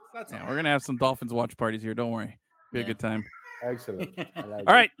watch games. That's Yeah, all. we're gonna have some Dolphins watch parties here. Don't worry. Be a Yeah. good time. Excellent. I like All it.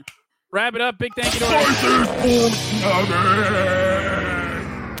 right. Wrap it up. Big thank you to our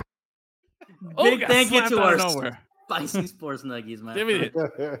Big got thank you slapped to out our of nowhere. spicy sports nuggies, man. Give me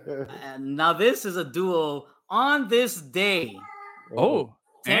it. And now this is a duel on this day. Oh,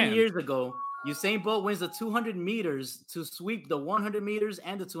 10 and- years ago, Usain Bolt wins the 200 meters to sweep the 100 meters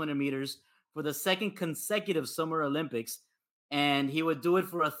and the 200 meters for the second consecutive Summer Olympics. And he would do it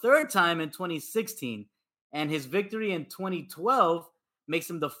for a third time in 2016. And his victory in 2012 makes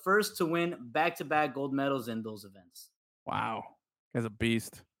him the first to win back-to-back gold medals in those events. Wow. Guy's a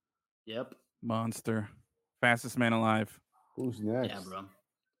beast. Yep. Monster. Fastest man alive. Who's next? Yeah, bro.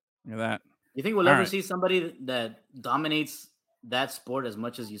 Look at that. You think we'll All ever right. see somebody that dominates that sport as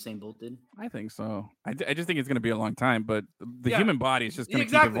much as Usain Bolt did? I think so. I just think it's going to be a long long time, but the Yeah. human body is just going to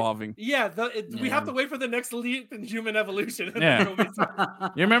Exactly. keep evolving. Yeah, we have Yeah. to wait for the next leap in human evolution. and Yeah. then it'll be something.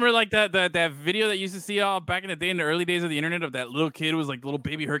 You remember like that video that you used to see all back in the day in the early days of the internet of that little kid who was like little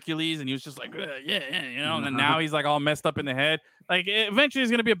baby Hercules and he was just like, yeah, you know, and then now he's like all messed up in the head. Like eventually there's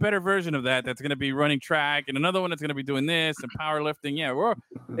going to be a better version of that that's going to be running track and another one that's going to be doing this and powerlifting. Yeah,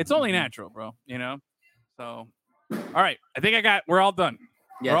 it's only natural, bro, you know? So, all right. I think we're all done.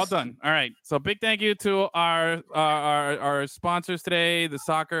 We're all Yes. done. All right. So big thank you to our sponsors today, the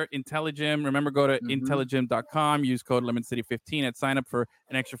Soccer Intelligym. Remember, go to intelligym.com. Use code LemonCity15 and sign up for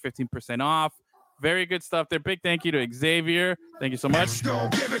an extra 15% off. Very good stuff there. Big thank you to Xavier. Thank you so much.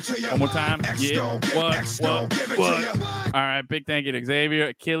 One more time. Yeah. What? All right. Big thank you to Xavier.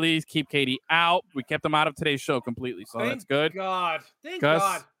 Achilles, keep Katie out. We kept them out of today's show completely, so that's good. God. Thank Gus,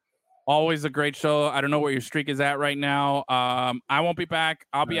 God. always a great show. I don't know where your streak is at right now. I won't be back.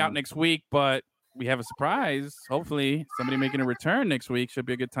 I'll be out next week, but we have a surprise. Hopefully, somebody making a return next week. Should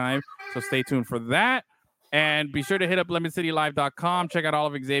be a good time. So stay tuned for that. And be sure to hit up LemonCityLive.com. Check out all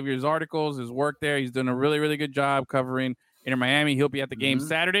of Xavier's articles, his work there. He's doing a really, really good job covering Inter Miami. He'll be at the game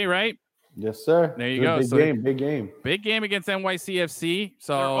Saturday, right? Yes, sir. There you Good, go. Big So- game. Big game. Big game against NYCFC.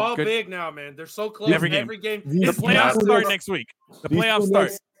 So They're all good. big now, man. They're so close. Every Every game. game. These The It's playoffs two start next- next week. The These playoffs two start.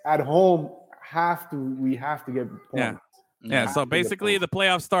 next at home have to get points. Yeah. Yeah. So basically, the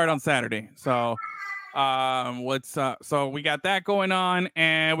playoffs start on Saturday. So, so we got that going on,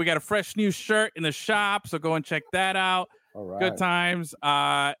 and we got a fresh new shirt in the shop. So go and check that out. All right. Good times.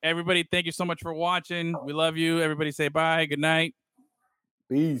 Everybody, thank you so much for watching. We love you. Everybody, say bye. Good night.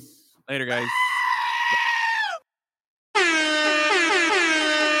 Peace. Later, guys.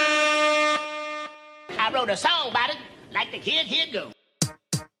 I wrote a song about it, like the kid, here it goes.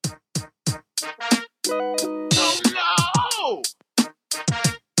 Oh no!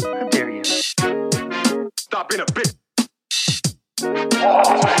 How dare you? Stop being a bitch.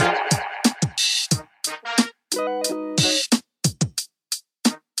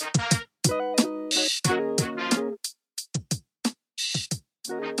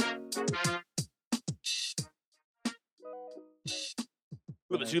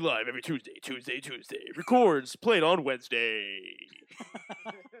 Listen to you live every Tuesday. Records played on Wednesday.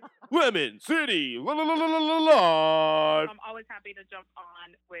 Lemon City live. I'm always happy to jump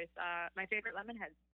on with my favorite Lemonheads.